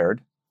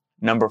prepared.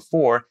 Number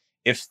 4,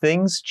 if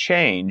things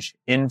change,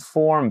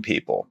 inform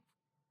people.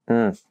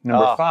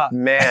 Number 5.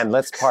 Man,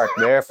 let's park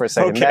there for a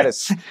second.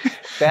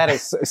 That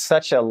is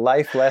such a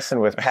life lesson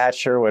with Pat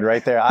Sherwood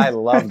right there. I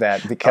love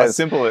that because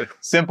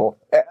simple.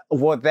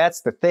 Well,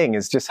 that's the thing,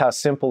 is just how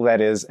simple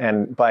that is,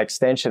 and by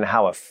extension,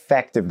 how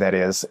effective that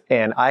is.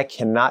 And I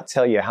cannot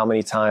tell you how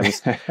many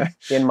times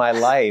in my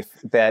life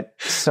that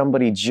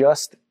somebody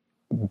just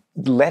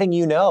letting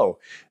you know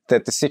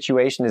that the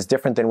situation is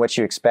different than what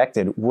you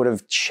expected would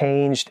have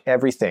changed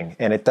everything.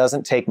 And it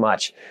doesn't take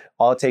much.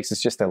 All it takes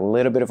is just a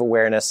little bit of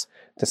awareness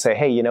to say,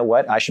 hey, you know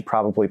what? I should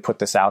probably put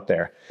this out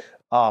there.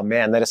 Oh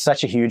man, that is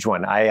such a huge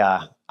one.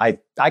 I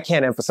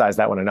can't emphasize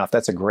that one enough.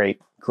 That's a great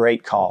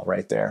call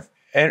right there.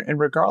 And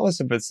regardless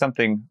if it's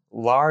something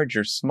large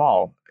or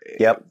small,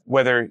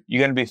 whether you're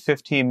going to be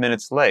 15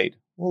 minutes late,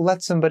 well,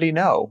 let somebody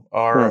know,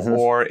 or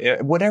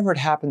whatever it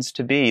happens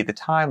to be, the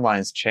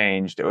timeline's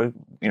changed, or,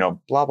 you know,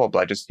 blah, blah,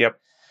 blah. Just,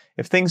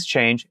 if things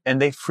change,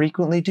 and they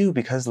frequently do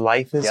because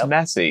life is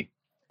messy.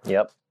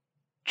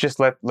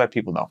 Just let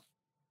people know.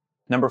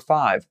 Number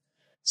 5,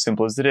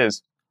 simple as it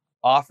is,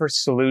 offer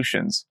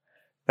solutions.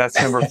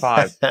 That's number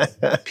 5.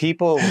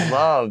 People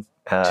love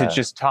to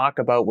just talk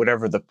about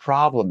whatever the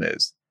problem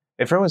is.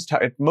 If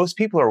most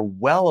people are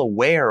well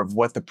aware of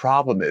what the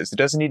problem is, it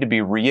doesn't need to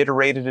be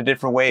reiterated a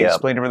different way,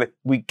 explained differently.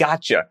 We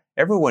gotcha.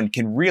 Everyone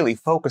can really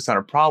focus on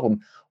a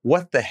problem.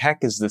 What the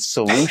heck is the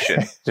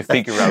solution to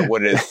figure out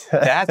what it is?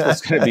 That's what's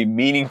going to be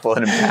meaningful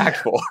and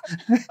impactful.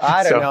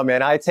 I don't know,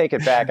 man. I take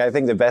it back. I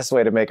think the best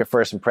way to make a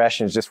first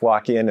impression is just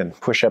walk in and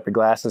push up your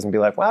glasses and be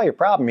like, wow, your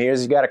problem here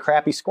is you got a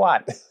crappy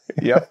squat.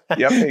 Yep,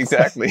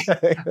 exactly.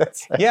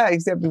 Yeah,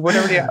 exactly.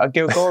 Whatever,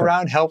 go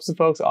around, help some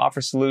folks,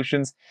 offer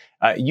solutions.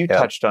 You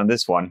touched on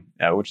this one,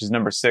 which is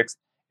number 6.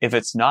 If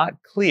it's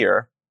not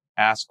clear,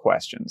 ask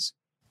questions.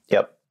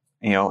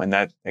 You know, and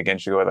that, again,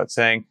 should go without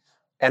saying.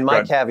 And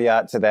my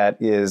caveat to that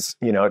is,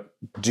 you know,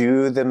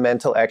 do the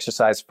mental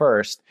exercise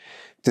first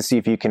to see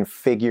if you can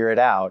figure it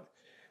out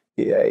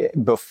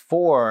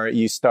before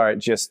you start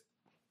just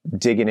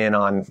digging in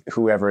on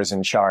whoever is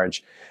in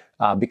charge.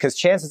 Because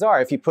chances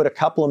are, if you put a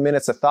couple of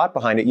minutes of thought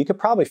behind it, you could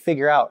probably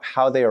figure out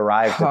how they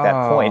arrived at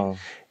that point.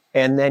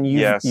 And then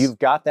you've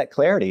got that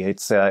clarity.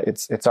 It's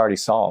already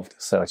solved.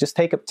 So just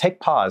take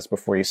pause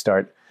before you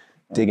start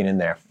digging in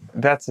there.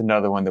 That's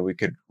another one that we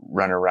could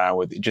run around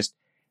with. Just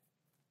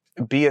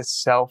be a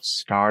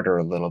self-starter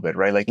a little bit,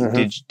 right? Like,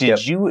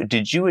 did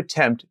you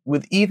attempt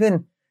with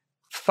even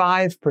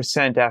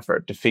 5%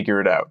 effort to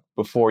figure it out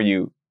before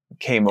you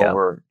came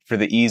over for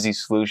the easy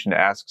solution to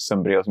ask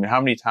somebody else? I mean,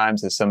 how many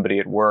times has somebody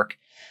at work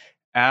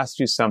asked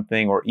you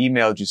something or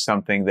emailed you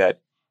something that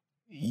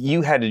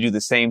you had to do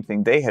the same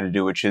thing they had to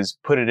do, which is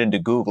put it into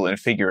Google and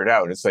figure it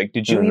out? It's like,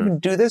 did you even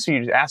do this? Or are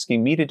you just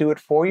asking me to do it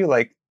for you?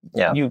 Like,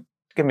 you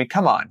I mean,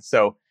 come on.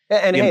 So,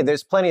 and hey,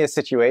 there's plenty of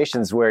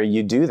situations where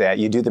you do that.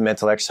 You do the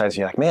mental exercise.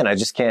 You're like, man, I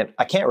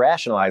can't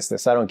rationalize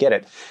this. I don't get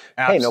it.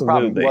 Absolutely. Hey, no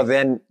problem. Well,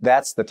 then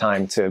that's the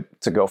time to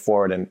go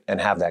forward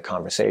and have that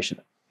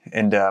conversation.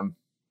 And,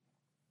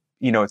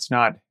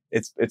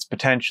 it's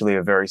potentially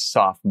a very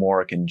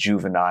sophomoric and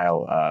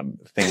juvenile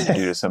thing to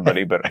do to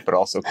somebody, but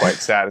also quite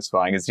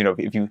satisfying. Is,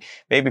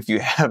 if you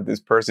have this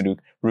person who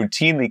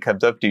routinely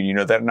comes up to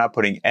you, they're not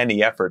putting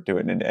any effort to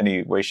it in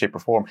any way, shape, or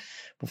form.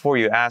 Before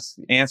you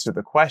answer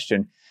the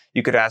question,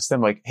 you could ask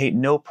them like, "Hey,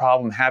 no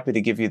problem, happy to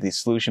give you the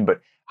solution,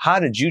 but how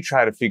did you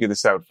try to figure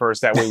this out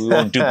first? That way we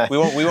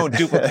won't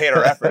duplicate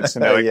our efforts."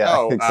 And they're like,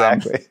 yeah,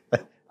 exactly.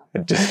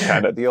 It just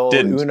kind of the old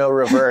Uno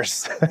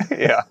reverse.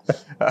 Yeah.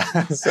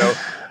 So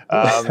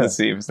let's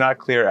see. If it's not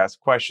clear, ask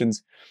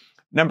questions.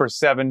 Number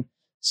 7,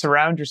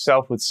 surround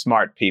yourself with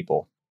smart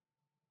people.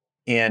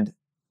 And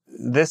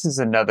this is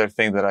another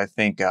thing that I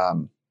think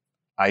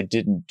I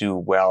didn't do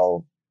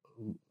well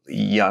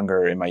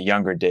in my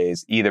younger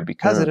days either,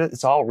 because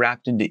it's all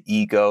wrapped into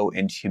ego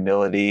and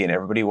humility, and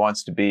everybody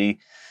wants to be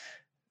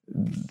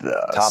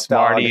the top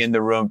smarty dog in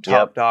the room,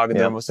 top dog in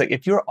the room. It's like,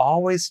 if you're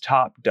always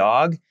top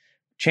dog,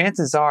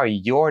 chances are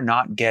you're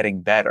not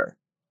getting better.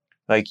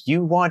 Like,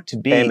 you want to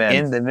be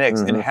in the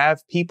mix and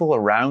have people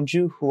around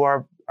you who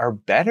are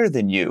better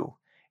than you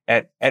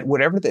at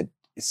whatever that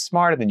is,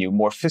 smarter than you,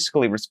 more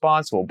fiscally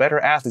responsible, better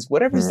athletes,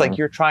 whatever it's like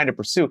you're trying to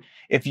pursue.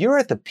 If you're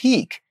at the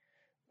peak,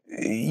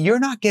 you're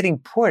not getting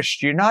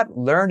pushed. You're not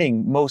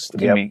learning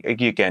I mean,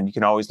 again, you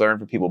can always learn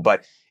from people,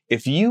 but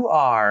if you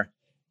are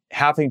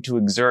having to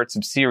exert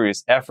some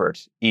serious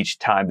effort each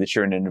time that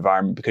you're in an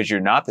environment because you're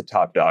not the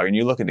top dog and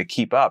you're looking to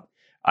keep up,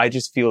 I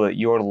just feel that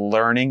your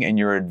learning and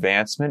your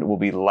advancement will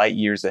be light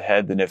years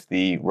ahead than if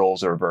the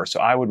roles are reversed. So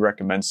I would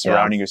recommend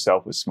surrounding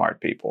yourself with smart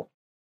people.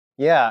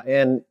 Yeah.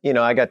 And,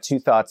 I got 2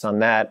 thoughts on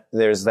that.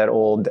 There's that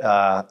old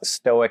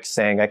Stoic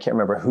saying, I can't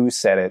remember who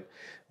said it,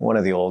 one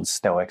of the old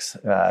Stoics.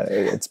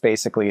 It's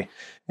basically,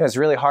 it's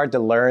really hard to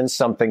learn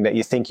something that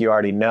you think you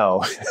already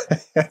know.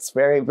 It's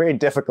very, very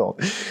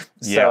difficult.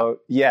 So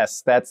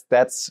yes,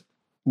 that's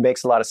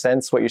makes a lot of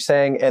sense what you're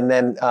saying. And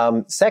then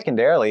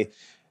secondarily,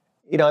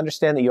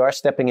 understand that you are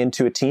stepping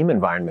into a team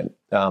environment.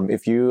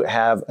 If you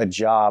have a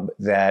job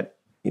that,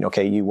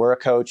 you were a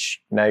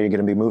coach, now you're going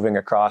to be moving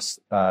across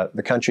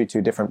the country to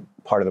a different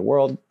part of the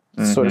world,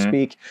 so to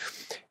speak.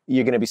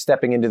 You're going to be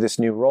stepping into this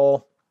new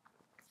role.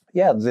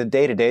 Yeah, the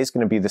day-to-day is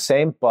going to be the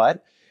same,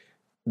 but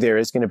there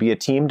is going to be a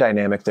team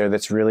dynamic there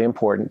that's really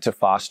important to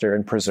foster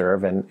and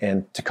preserve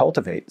and to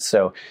cultivate.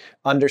 So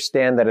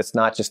understand that it's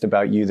not just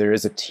about you. There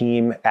is a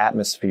team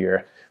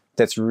atmosphere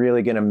that's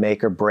really going to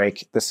make or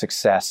break the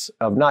success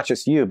of not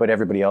just you, but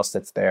everybody else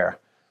that's there.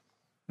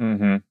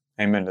 Amen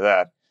to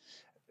that.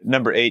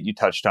 Number 8 you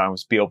touched on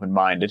was be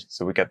open-minded.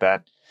 So we got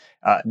that.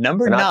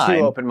 Number 9. Not too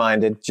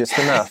open-minded, just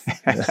enough.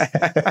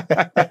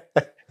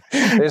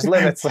 There's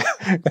limits.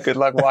 Good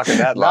luck walking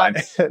that line.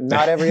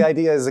 Not every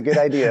idea is a good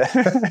idea.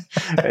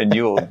 And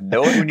you'll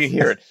know it when you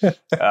hear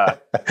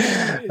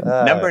it.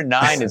 Number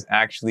 9 is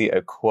actually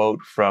a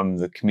quote from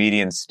the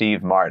comedian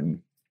Steve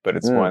Martin, but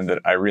it's one that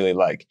I really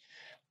like.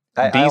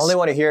 I only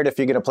want to hear it if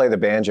you're going to play the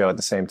banjo at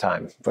the same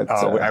time. But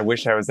I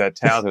wish I was that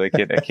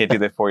talented. I can't do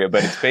that for you.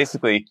 But it's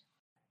basically,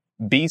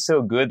 be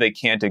so good they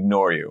can't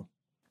ignore you.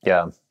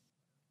 Yeah.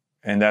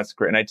 And that's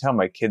great. And I tell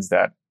my kids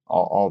that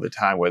all the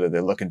time, whether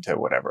they're looking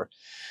to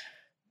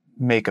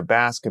make a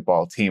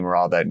basketball team or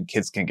all that, and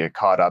kids can get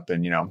caught up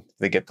and,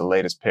 they get the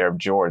latest pair of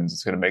Jordans,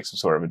 it's going to make some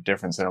sort of a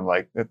difference. And I'm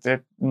like, if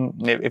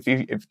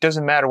it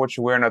doesn't matter what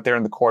you're wearing out there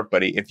in the court,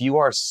 buddy, if you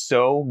are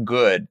so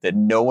good that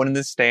no one in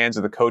the stands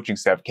or the coaching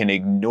staff can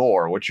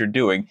ignore what you're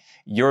doing,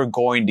 you're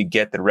going to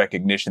get the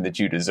recognition that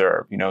you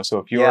deserve. So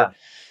if you're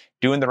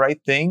doing the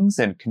right things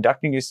and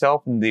conducting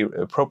yourself in the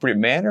appropriate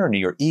manner, and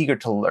you're eager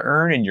to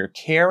learn and you're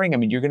caring, I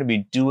mean, you're going to be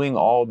doing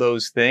all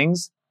those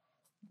things.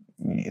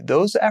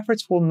 Those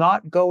efforts will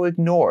not go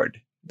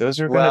ignored.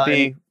 Those are going to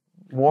be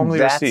warmly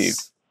received.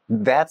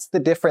 That's the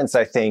difference,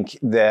 I think,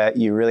 that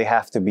you really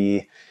have to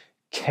be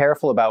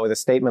careful about with a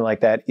statement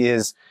like that,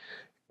 is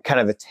kind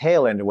of the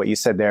tail end of what you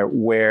said there,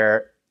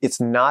 where it's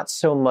not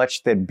so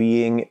much that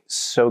being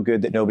so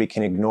good that nobody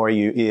can ignore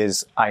you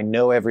is, I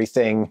know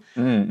everything,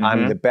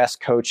 I'm the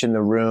best coach in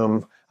the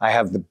room, I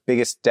have the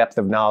biggest depth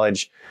of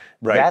knowledge.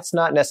 Right. That's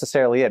not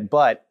necessarily it,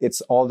 but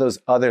it's all those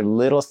other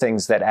little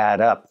things that add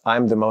up.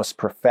 I'm the most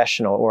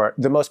professional, or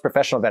the most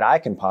professional that I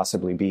can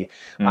possibly be.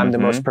 I'm the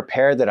most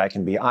prepared that I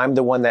can be. I'm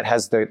the one that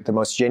has the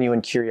most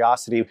genuine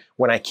curiosity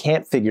when I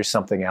can't figure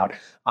something out.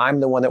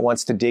 I'm the one that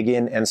wants to dig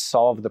in and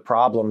solve the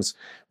problems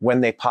when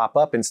they pop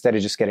up instead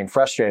of just getting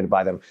frustrated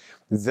by them.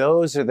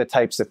 Those are the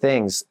types of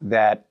things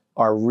that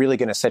are really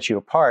going to set you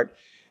apart.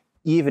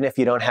 Even if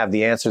you don't have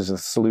the answers or the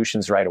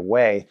solutions right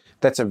away,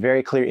 that's a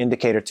very clear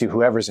indicator to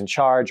whoever's in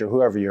charge or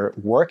whoever you're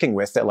working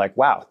with that, like,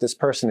 wow, this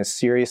person is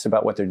serious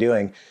about what they're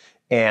doing.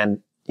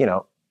 And,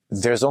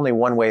 there's only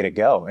one way to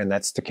go, and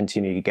that's to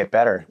continue to get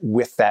better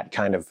with that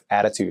kind of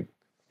attitude.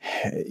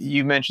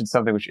 You mentioned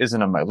something which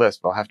isn't on my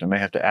list, but may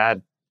have to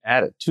add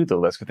it to the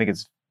list. I think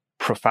it's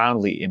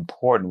profoundly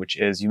important, which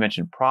is, you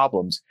mentioned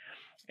problems.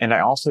 And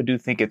I also do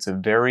think it's a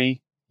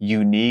very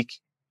unique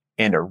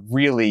and a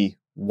really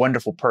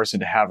wonderful person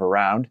to have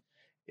around,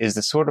 is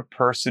the sort of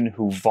person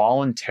who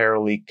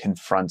voluntarily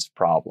confronts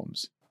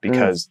problems.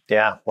 Because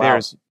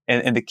there's,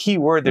 and the key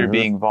word there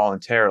being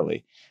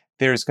voluntarily,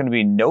 there's going to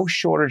be no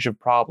shortage of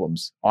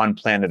problems on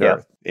planet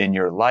Earth, in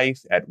your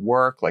life, at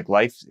work, like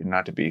life,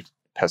 not to be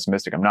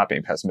pessimistic, I'm not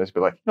being pessimistic,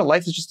 but like,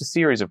 life is just a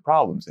series of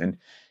problems. And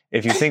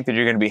if you think that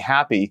you're going to be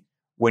happy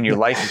when your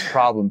life is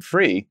problem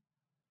free,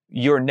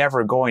 you're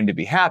never going to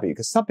be happy,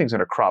 because something's going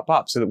to crop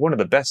up. So that one of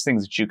the best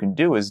things that you can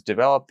do is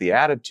develop the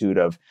attitude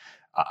of,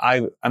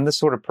 I'm the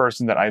sort of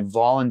person that I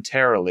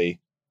voluntarily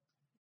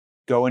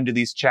go into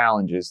these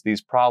challenges,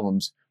 these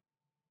problems,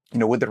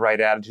 with the right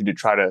attitude to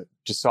try to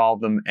solve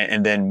them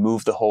and then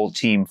move the whole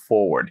team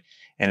forward.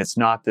 And it's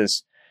not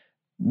this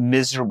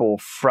miserable,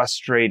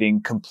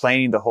 frustrating,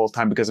 complaining the whole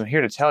time, because I'm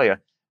here to tell you,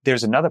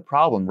 there's another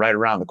problem right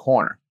around the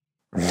corner.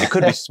 It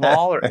could be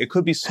small, or it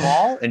could be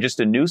small and just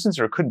a nuisance,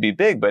 or it could be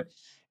big, but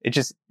it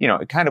just,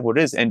 it kind of what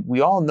it is. And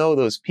we all know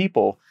those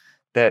people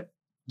that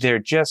they're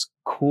just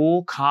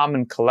cool, calm,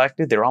 and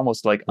collected. They're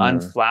almost like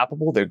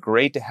unflappable. They're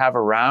great to have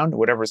around,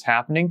 whatever's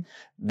happening.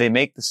 They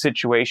make the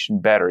situation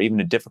better, even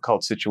a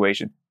difficult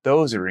situation.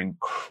 Those are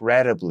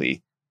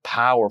incredibly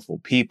powerful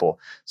people.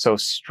 So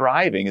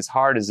striving, as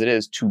hard as it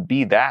is to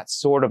be that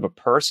sort of a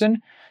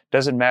person,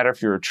 doesn't matter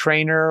if you're a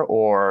trainer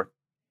or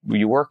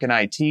you work in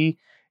IT,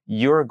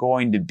 you're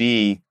going to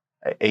be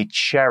a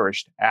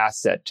cherished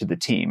asset to the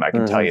team. I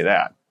can tell you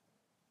that.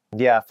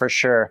 Yeah, for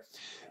sure.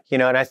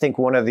 And I think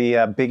one of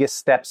the biggest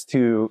steps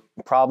to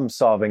problem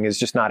solving is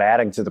just not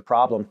adding to the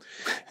problem.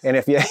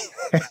 And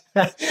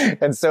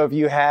so if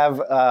you have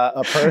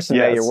a person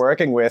that you're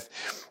working with,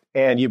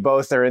 and you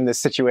both are in this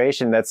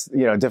situation that's,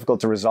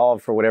 difficult to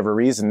resolve for whatever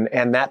reason,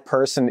 and that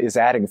person is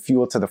adding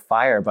fuel to the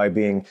fire by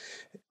being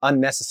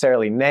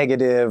unnecessarily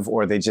negative,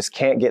 or they just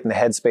can't get in the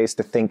headspace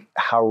to think,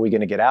 how are we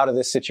going to get out of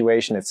this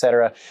situation, et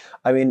cetera.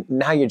 I mean,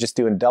 now you're just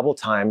doing double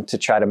time to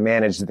try to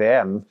manage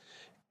them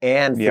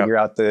and figure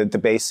out the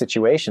base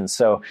situation.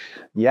 So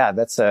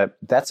that's a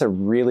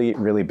really,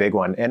 really big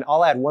one. And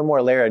I'll add one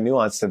more layer of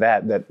nuance to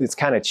that it's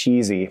kind of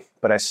cheesy,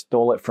 but I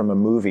stole it from a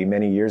movie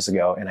many years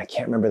ago, and I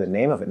can't remember the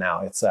name of it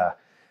now. It's I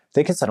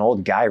think it's an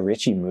old Guy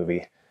Ritchie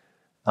movie.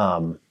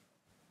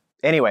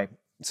 Anyway,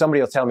 somebody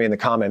will tell me in the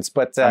comments,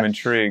 but I'm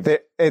intrigued.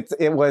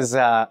 It was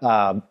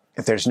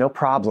if there's no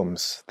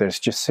problems, there's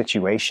just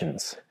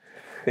situations.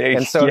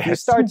 And so if you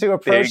start to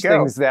approach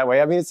things that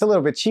way, I mean, it's a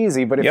little bit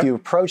cheesy, but if you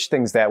approach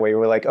things that way,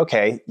 we're like,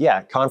 okay,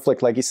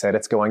 conflict, like you said,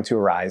 it's going to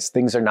arise.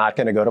 Things are not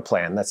going to go to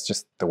plan. That's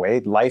just the way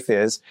life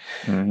is.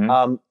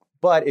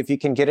 But if you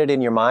can get it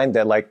in your mind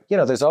that, like,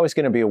 there's always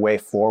going to be a way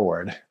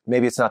forward.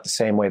 Maybe it's not the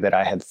same way that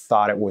I had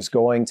thought it was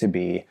going to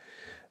be,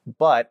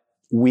 but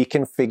we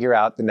can figure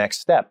out the next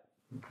step.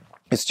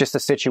 It's just a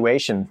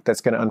situation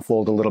that's going to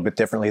unfold a little bit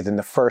differently than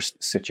the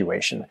first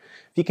situation.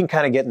 If you can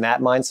kind of get in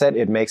that mindset,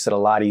 it makes it a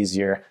lot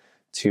easier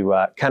to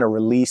kind of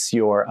release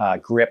your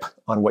grip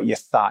on what you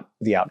thought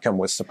the outcome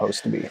was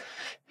supposed to be.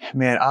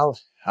 Man,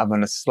 I'm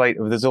on a slight,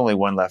 there's only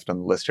one left on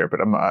the list here,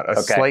 but I'm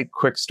a slight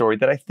quick story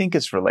that I think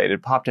is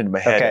related, popped into my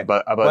head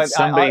about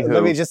somebody who...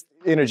 Let me just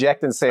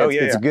interject and say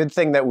it's a good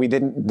thing that we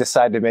didn't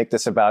decide to make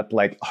this about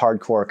like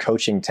hardcore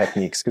coaching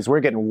techniques, because we're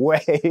getting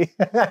way,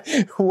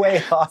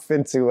 way off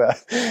into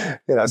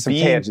some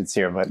tangents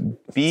here,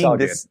 but being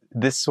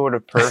this sort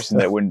of person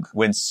that when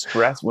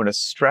a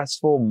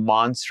stressful,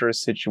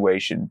 monstrous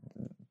situation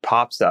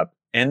pops up,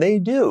 and they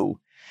do,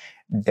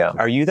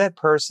 are you that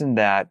person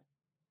that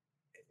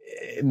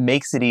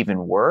makes it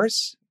even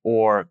worse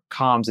or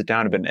calms it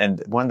down a bit?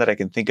 And one that I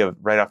can think of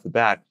right off the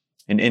bat,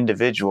 an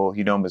individual,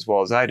 you know him as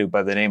well as I do,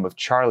 by the name of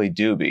Charlie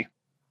Doobie.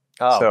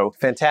 Oh, so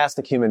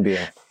fantastic human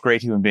being.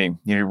 Great human being.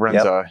 He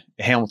runs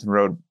Hamilton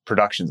Road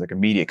Productions, like a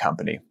media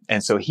company.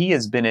 And so he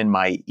has been in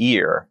my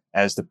ear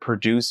as the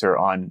producer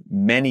on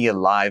many a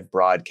live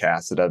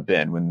broadcast that I've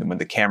been when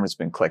the camera's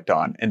been clicked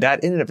on. And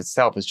that in and of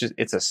itself is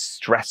it's a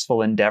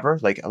stressful endeavor.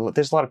 Like,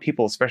 there's a lot of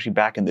people, especially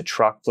back in the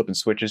truck, flipping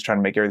switches, trying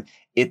to make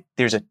everything.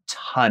 There's a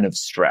ton of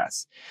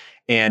stress.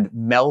 And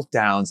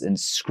meltdowns and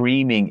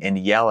screaming and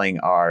yelling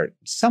are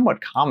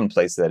somewhat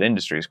commonplace in that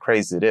industry, as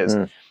crazy as it is.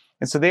 And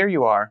so there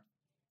you are,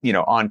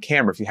 on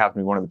camera, if you happen to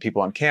be one of the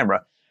people on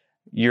camera,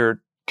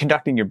 you're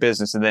conducting your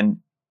business, and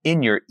then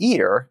in your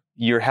ear,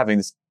 you're having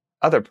this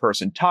other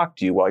person talk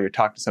to you while you're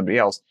talking to somebody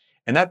else.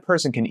 And that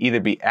person can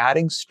either be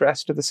adding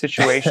stress to the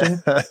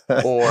situation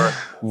or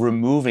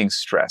removing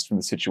stress from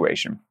the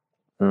situation.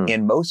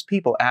 And most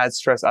people add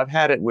stress. I've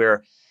had it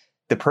where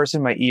the person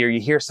in my ear, you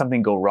hear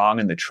something go wrong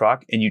in the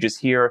truck, and you just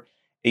hear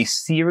a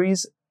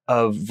series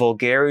of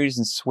vulgarities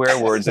and swear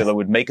words that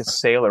would make a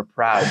sailor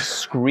proud,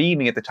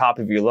 screaming at the top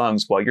of your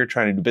lungs while you're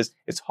trying to do business.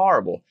 It's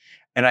horrible.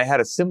 And I had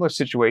a similar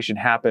situation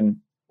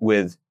happen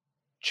with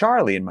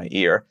Charlie in my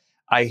ear.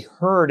 I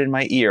heard in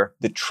my ear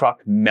the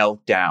truck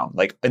melt down.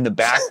 Like, in the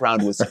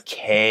background was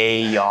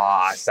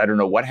chaos. I don't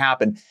know what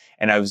happened.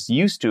 And I was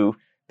used to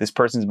this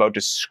person's about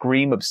to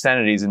scream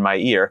obscenities in my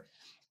ear.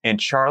 And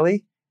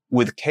Charlie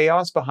with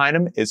chaos behind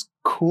him, as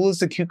cool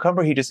as a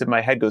cucumber, he just in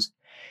my head goes,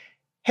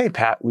 "Hey,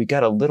 Pat, we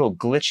got a little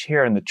glitch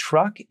here in the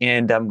truck,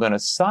 and I'm going to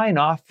sign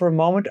off for a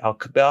moment.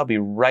 I'll be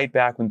right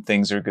back when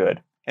things are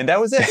good." And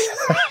that was it.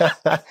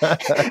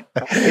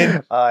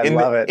 I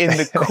love it. In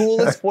the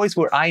coolest voice,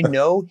 where I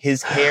know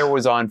his hair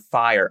was on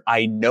fire.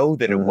 I know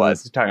that it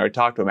was. I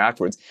talked to him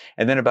afterwards.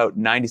 And then about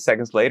 90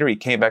 seconds later, he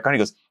came back on. He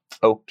goes,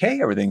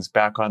 "Okay, everything's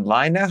back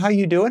online now. How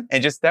you doing?"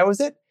 And just, that was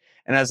it.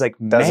 And I was like,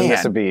 Doesn't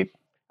miss a beat.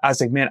 I was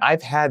like, man,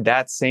 I've had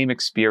that same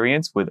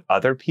experience with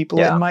other people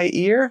in my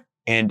ear,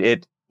 and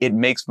it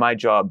makes my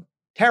job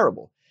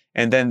terrible.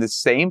 And then the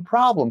same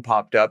problem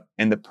popped up,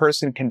 and the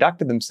person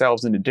conducted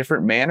themselves in a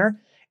different manner,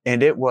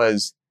 and it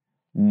was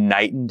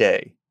night and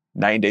day.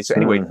 So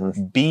anyway,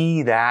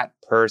 be that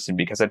person,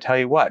 because I tell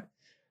you what,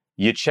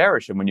 you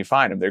cherish them when you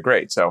find them. They're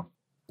great. So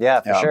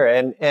yeah, for sure.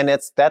 And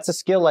that's a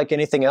skill like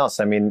anything else.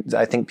 I mean,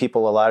 I think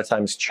people a lot of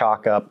times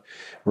chalk up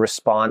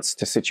response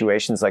to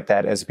situations like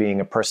that as being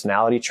a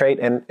personality trait.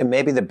 And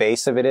maybe the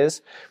base of it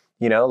is,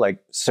 like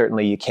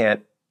certainly you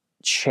can't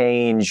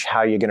change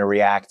how you're going to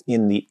react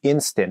in the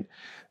instant.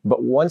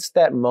 But once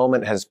that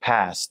moment has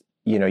passed,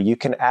 you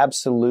can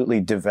absolutely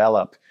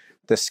develop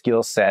the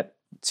skill set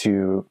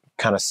to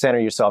kind of center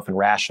yourself and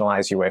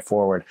rationalize your way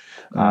forward,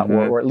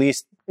 or at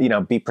least,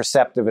 be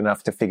perceptive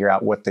enough to figure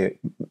out what the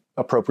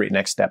appropriate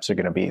next steps are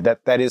going to be.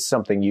 That is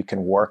something you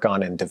can work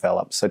on and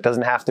develop. So it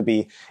doesn't have to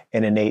be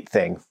an innate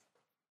thing.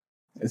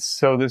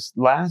 So this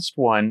last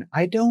one,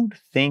 I don't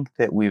think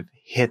that we've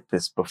hit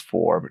this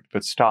before,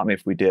 but stop me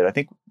if we did. I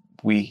think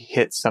we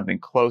hit something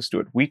close to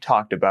it. We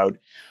talked about,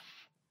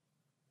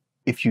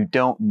 if you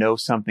don't know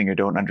something or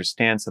don't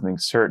understand something,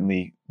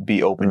 certainly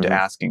be open to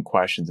asking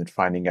questions and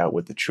finding out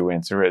what the true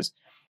answer is.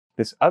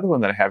 This other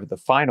one that I have, the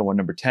final one,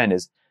 number 10,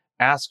 is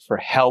ask for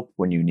help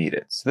when you need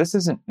it. So this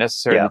isn't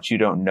necessarily that you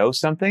don't know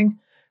something,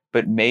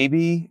 but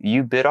maybe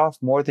you bit off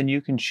more than you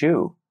can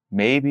chew.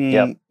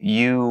 Maybe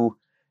you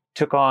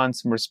took on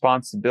some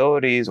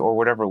responsibilities or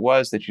whatever it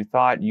was that you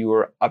thought you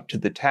were up to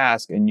the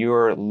task, and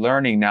you're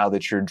learning now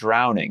that you're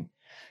drowning.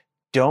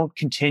 Don't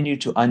continue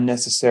to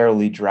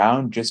unnecessarily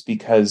drown just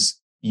because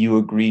you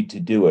agreed to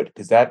do it,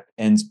 because that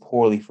ends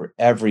poorly for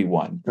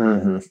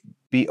everyone.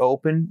 Be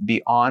open,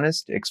 be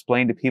honest,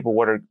 explain to people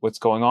what's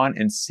going on,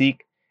 and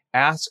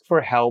ask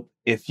for help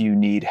if you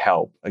need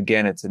help.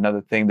 Again, it's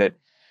another thing that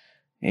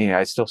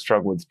I still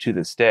struggle with to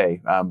this day,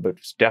 but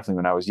definitely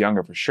when I was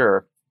younger, for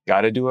sure.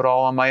 Got to do it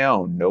all on my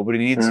own. Nobody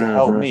needs to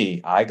help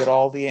me. I got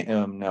all the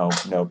no.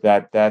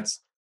 That's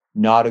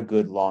not a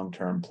good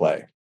long-term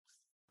play.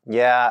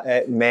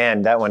 Yeah,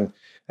 man, that one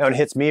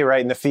hits me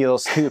right in the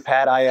feels too,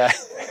 Pat.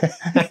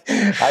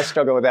 I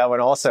struggle with that one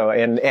also,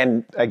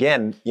 and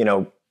again,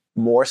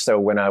 more so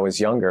when I was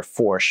younger,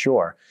 for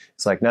sure.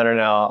 It's like, no,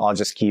 I'll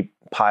just keep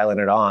piling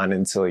it on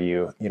until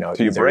you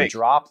either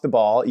drop the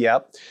ball,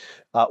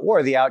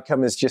 or the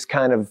outcome is just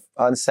kind of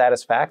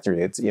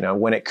unsatisfactory. It's,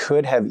 when it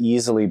could have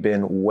easily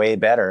been way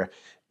better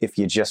if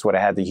you just would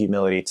have had the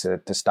humility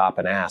to stop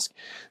and ask.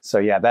 So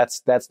yeah,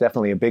 that's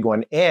definitely a big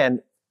one.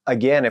 And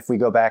again, if we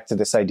go back to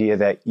this idea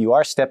that you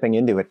are stepping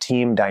into a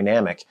team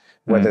dynamic,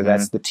 whether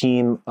that's the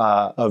team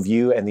of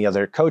you and the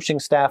other coaching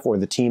staff, or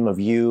the team of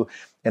you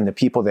and the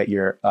people that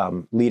you're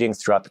leading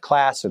throughout the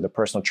class or the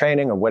personal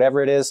training or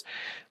whatever it is,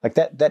 like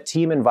that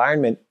team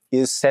environment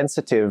is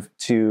sensitive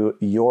to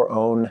your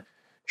own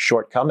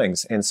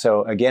shortcomings. And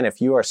so again, if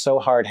you are so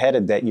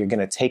hard-headed that you're going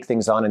to take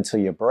things on until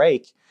you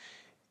break,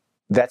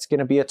 that's going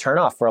to be a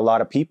turnoff for a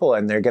lot of people.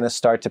 And they're going to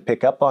start to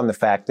pick up on the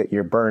fact that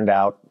you're burned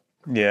out,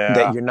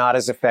 that you're not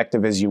as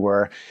effective as you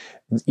were.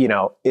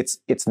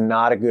 It's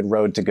not a good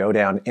road to go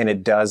down, and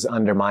it does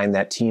undermine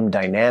that team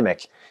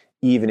dynamic,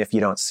 even if you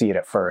don't see it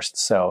at first.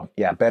 So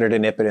yeah, better to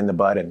nip it in the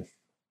bud and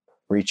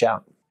reach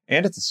out.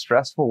 And it's a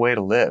stressful way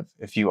to live.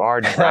 If you are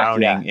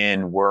drowning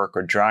in work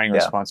or drowning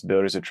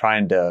responsibilities or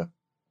trying to,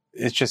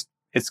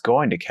 it's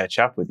going to catch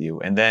up with you.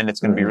 And then it's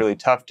going to be really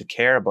tough to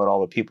care about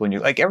all the people in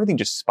your, like, everything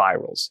just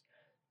spirals.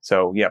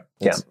 So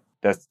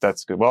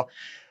that's good. Well,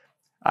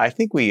 I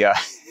think we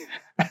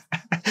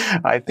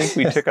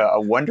took a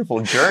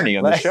wonderful journey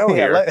on the show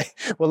here.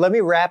 Let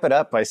me wrap it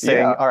up by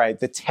saying, all right,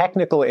 the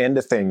technical end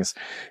of things,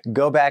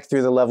 go back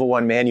through the level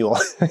 1 manual.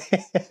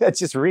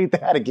 Just read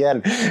that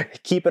again.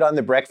 Keep it on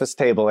the breakfast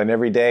table. And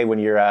every day when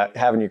you're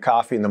having your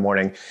coffee in the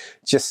morning,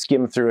 just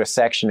skim through a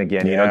section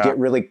again. Get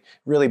really,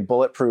 really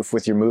bulletproof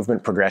with your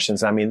movement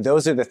progressions. I mean,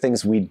 those are the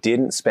things we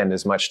didn't spend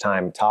as much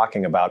time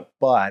talking about,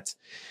 but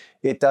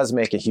it does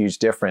make a huge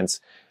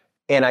difference.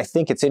 And I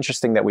think it's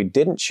interesting that we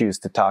didn't choose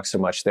to talk so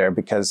much there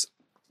because,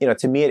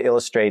 to me, it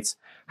illustrates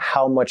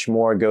how much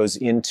more goes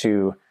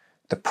into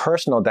the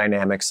personal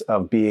dynamics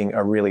of being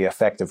a really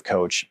effective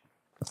coach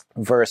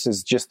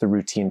versus just the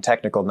routine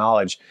technical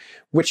knowledge,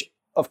 which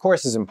of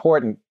course is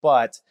important,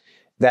 but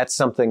that's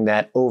something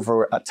that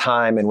over a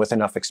time and with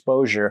enough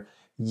exposure,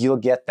 you'll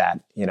get that,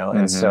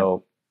 and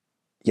so,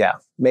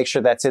 make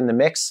sure that's in the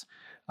mix,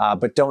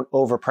 but don't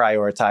over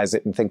prioritize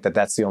it and think that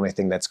that's the only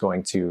thing that's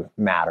going to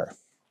matter.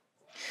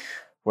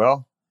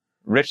 Well,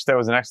 Rich, that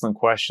was an excellent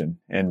question,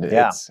 and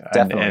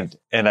definitely.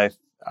 And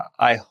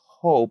I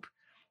hope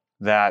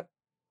that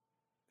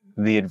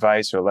the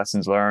advice or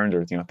lessons learned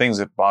or, things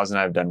that Boz and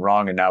I have done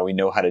wrong and now we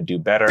know how to do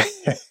better,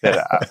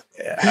 that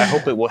I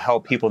hope it will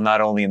help people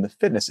not only in the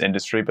fitness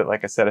industry, but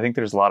like I said, I think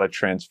there's a lot of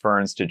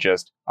transference to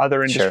just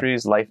other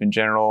industries, life in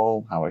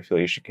general, how I feel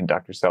you should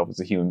conduct yourself as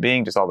a human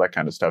being, just all that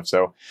kind of stuff.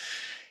 So,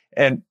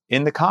 and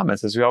in the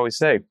comments, as we always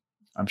say,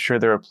 I'm sure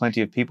there are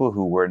plenty of people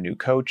who were new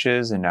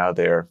coaches and now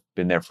they've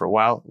been there for a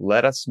while.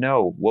 Let us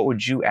know, what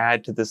would you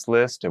add to this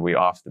list? Are we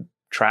off the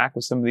track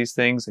with some of these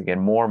things? Again,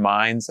 more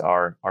minds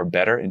are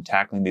better in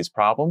tackling these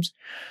problems.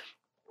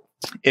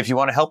 If you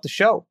want to help the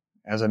show,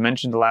 as I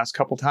mentioned the last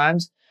couple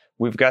times,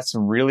 we've got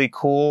some really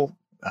cool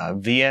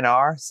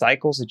VNR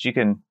cycles that you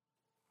can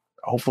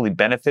hopefully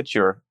benefit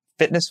your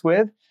fitness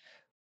with.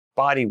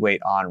 Body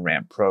weight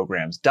on-ramp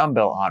programs,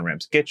 dumbbell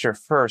on-ramps, get your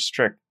first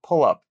strict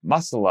pull-up,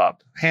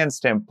 muscle-up,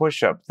 handstand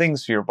push-up,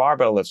 things for your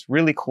barbell lifts,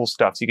 really cool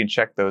stuff. So you can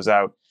check those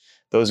out.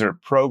 Those are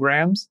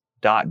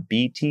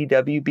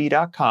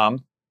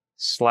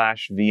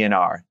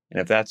programs.btwb.com/VNR.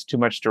 And if that's too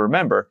much to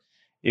remember,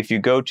 if you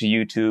go to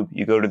YouTube,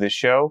 you go to the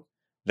show,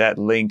 that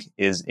link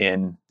is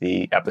in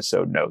the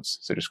episode notes.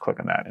 So just click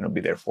on that and it'll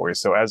be there for you.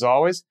 So as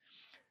always,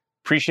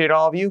 appreciate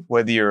all of you,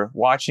 whether you're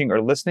watching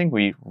or listening.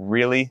 We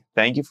really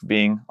thank you for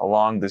being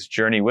along this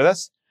journey with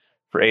us.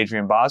 For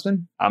Adrian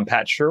Bosman, I'm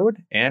Pat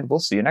Sherwood, and we'll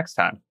see you next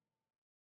time.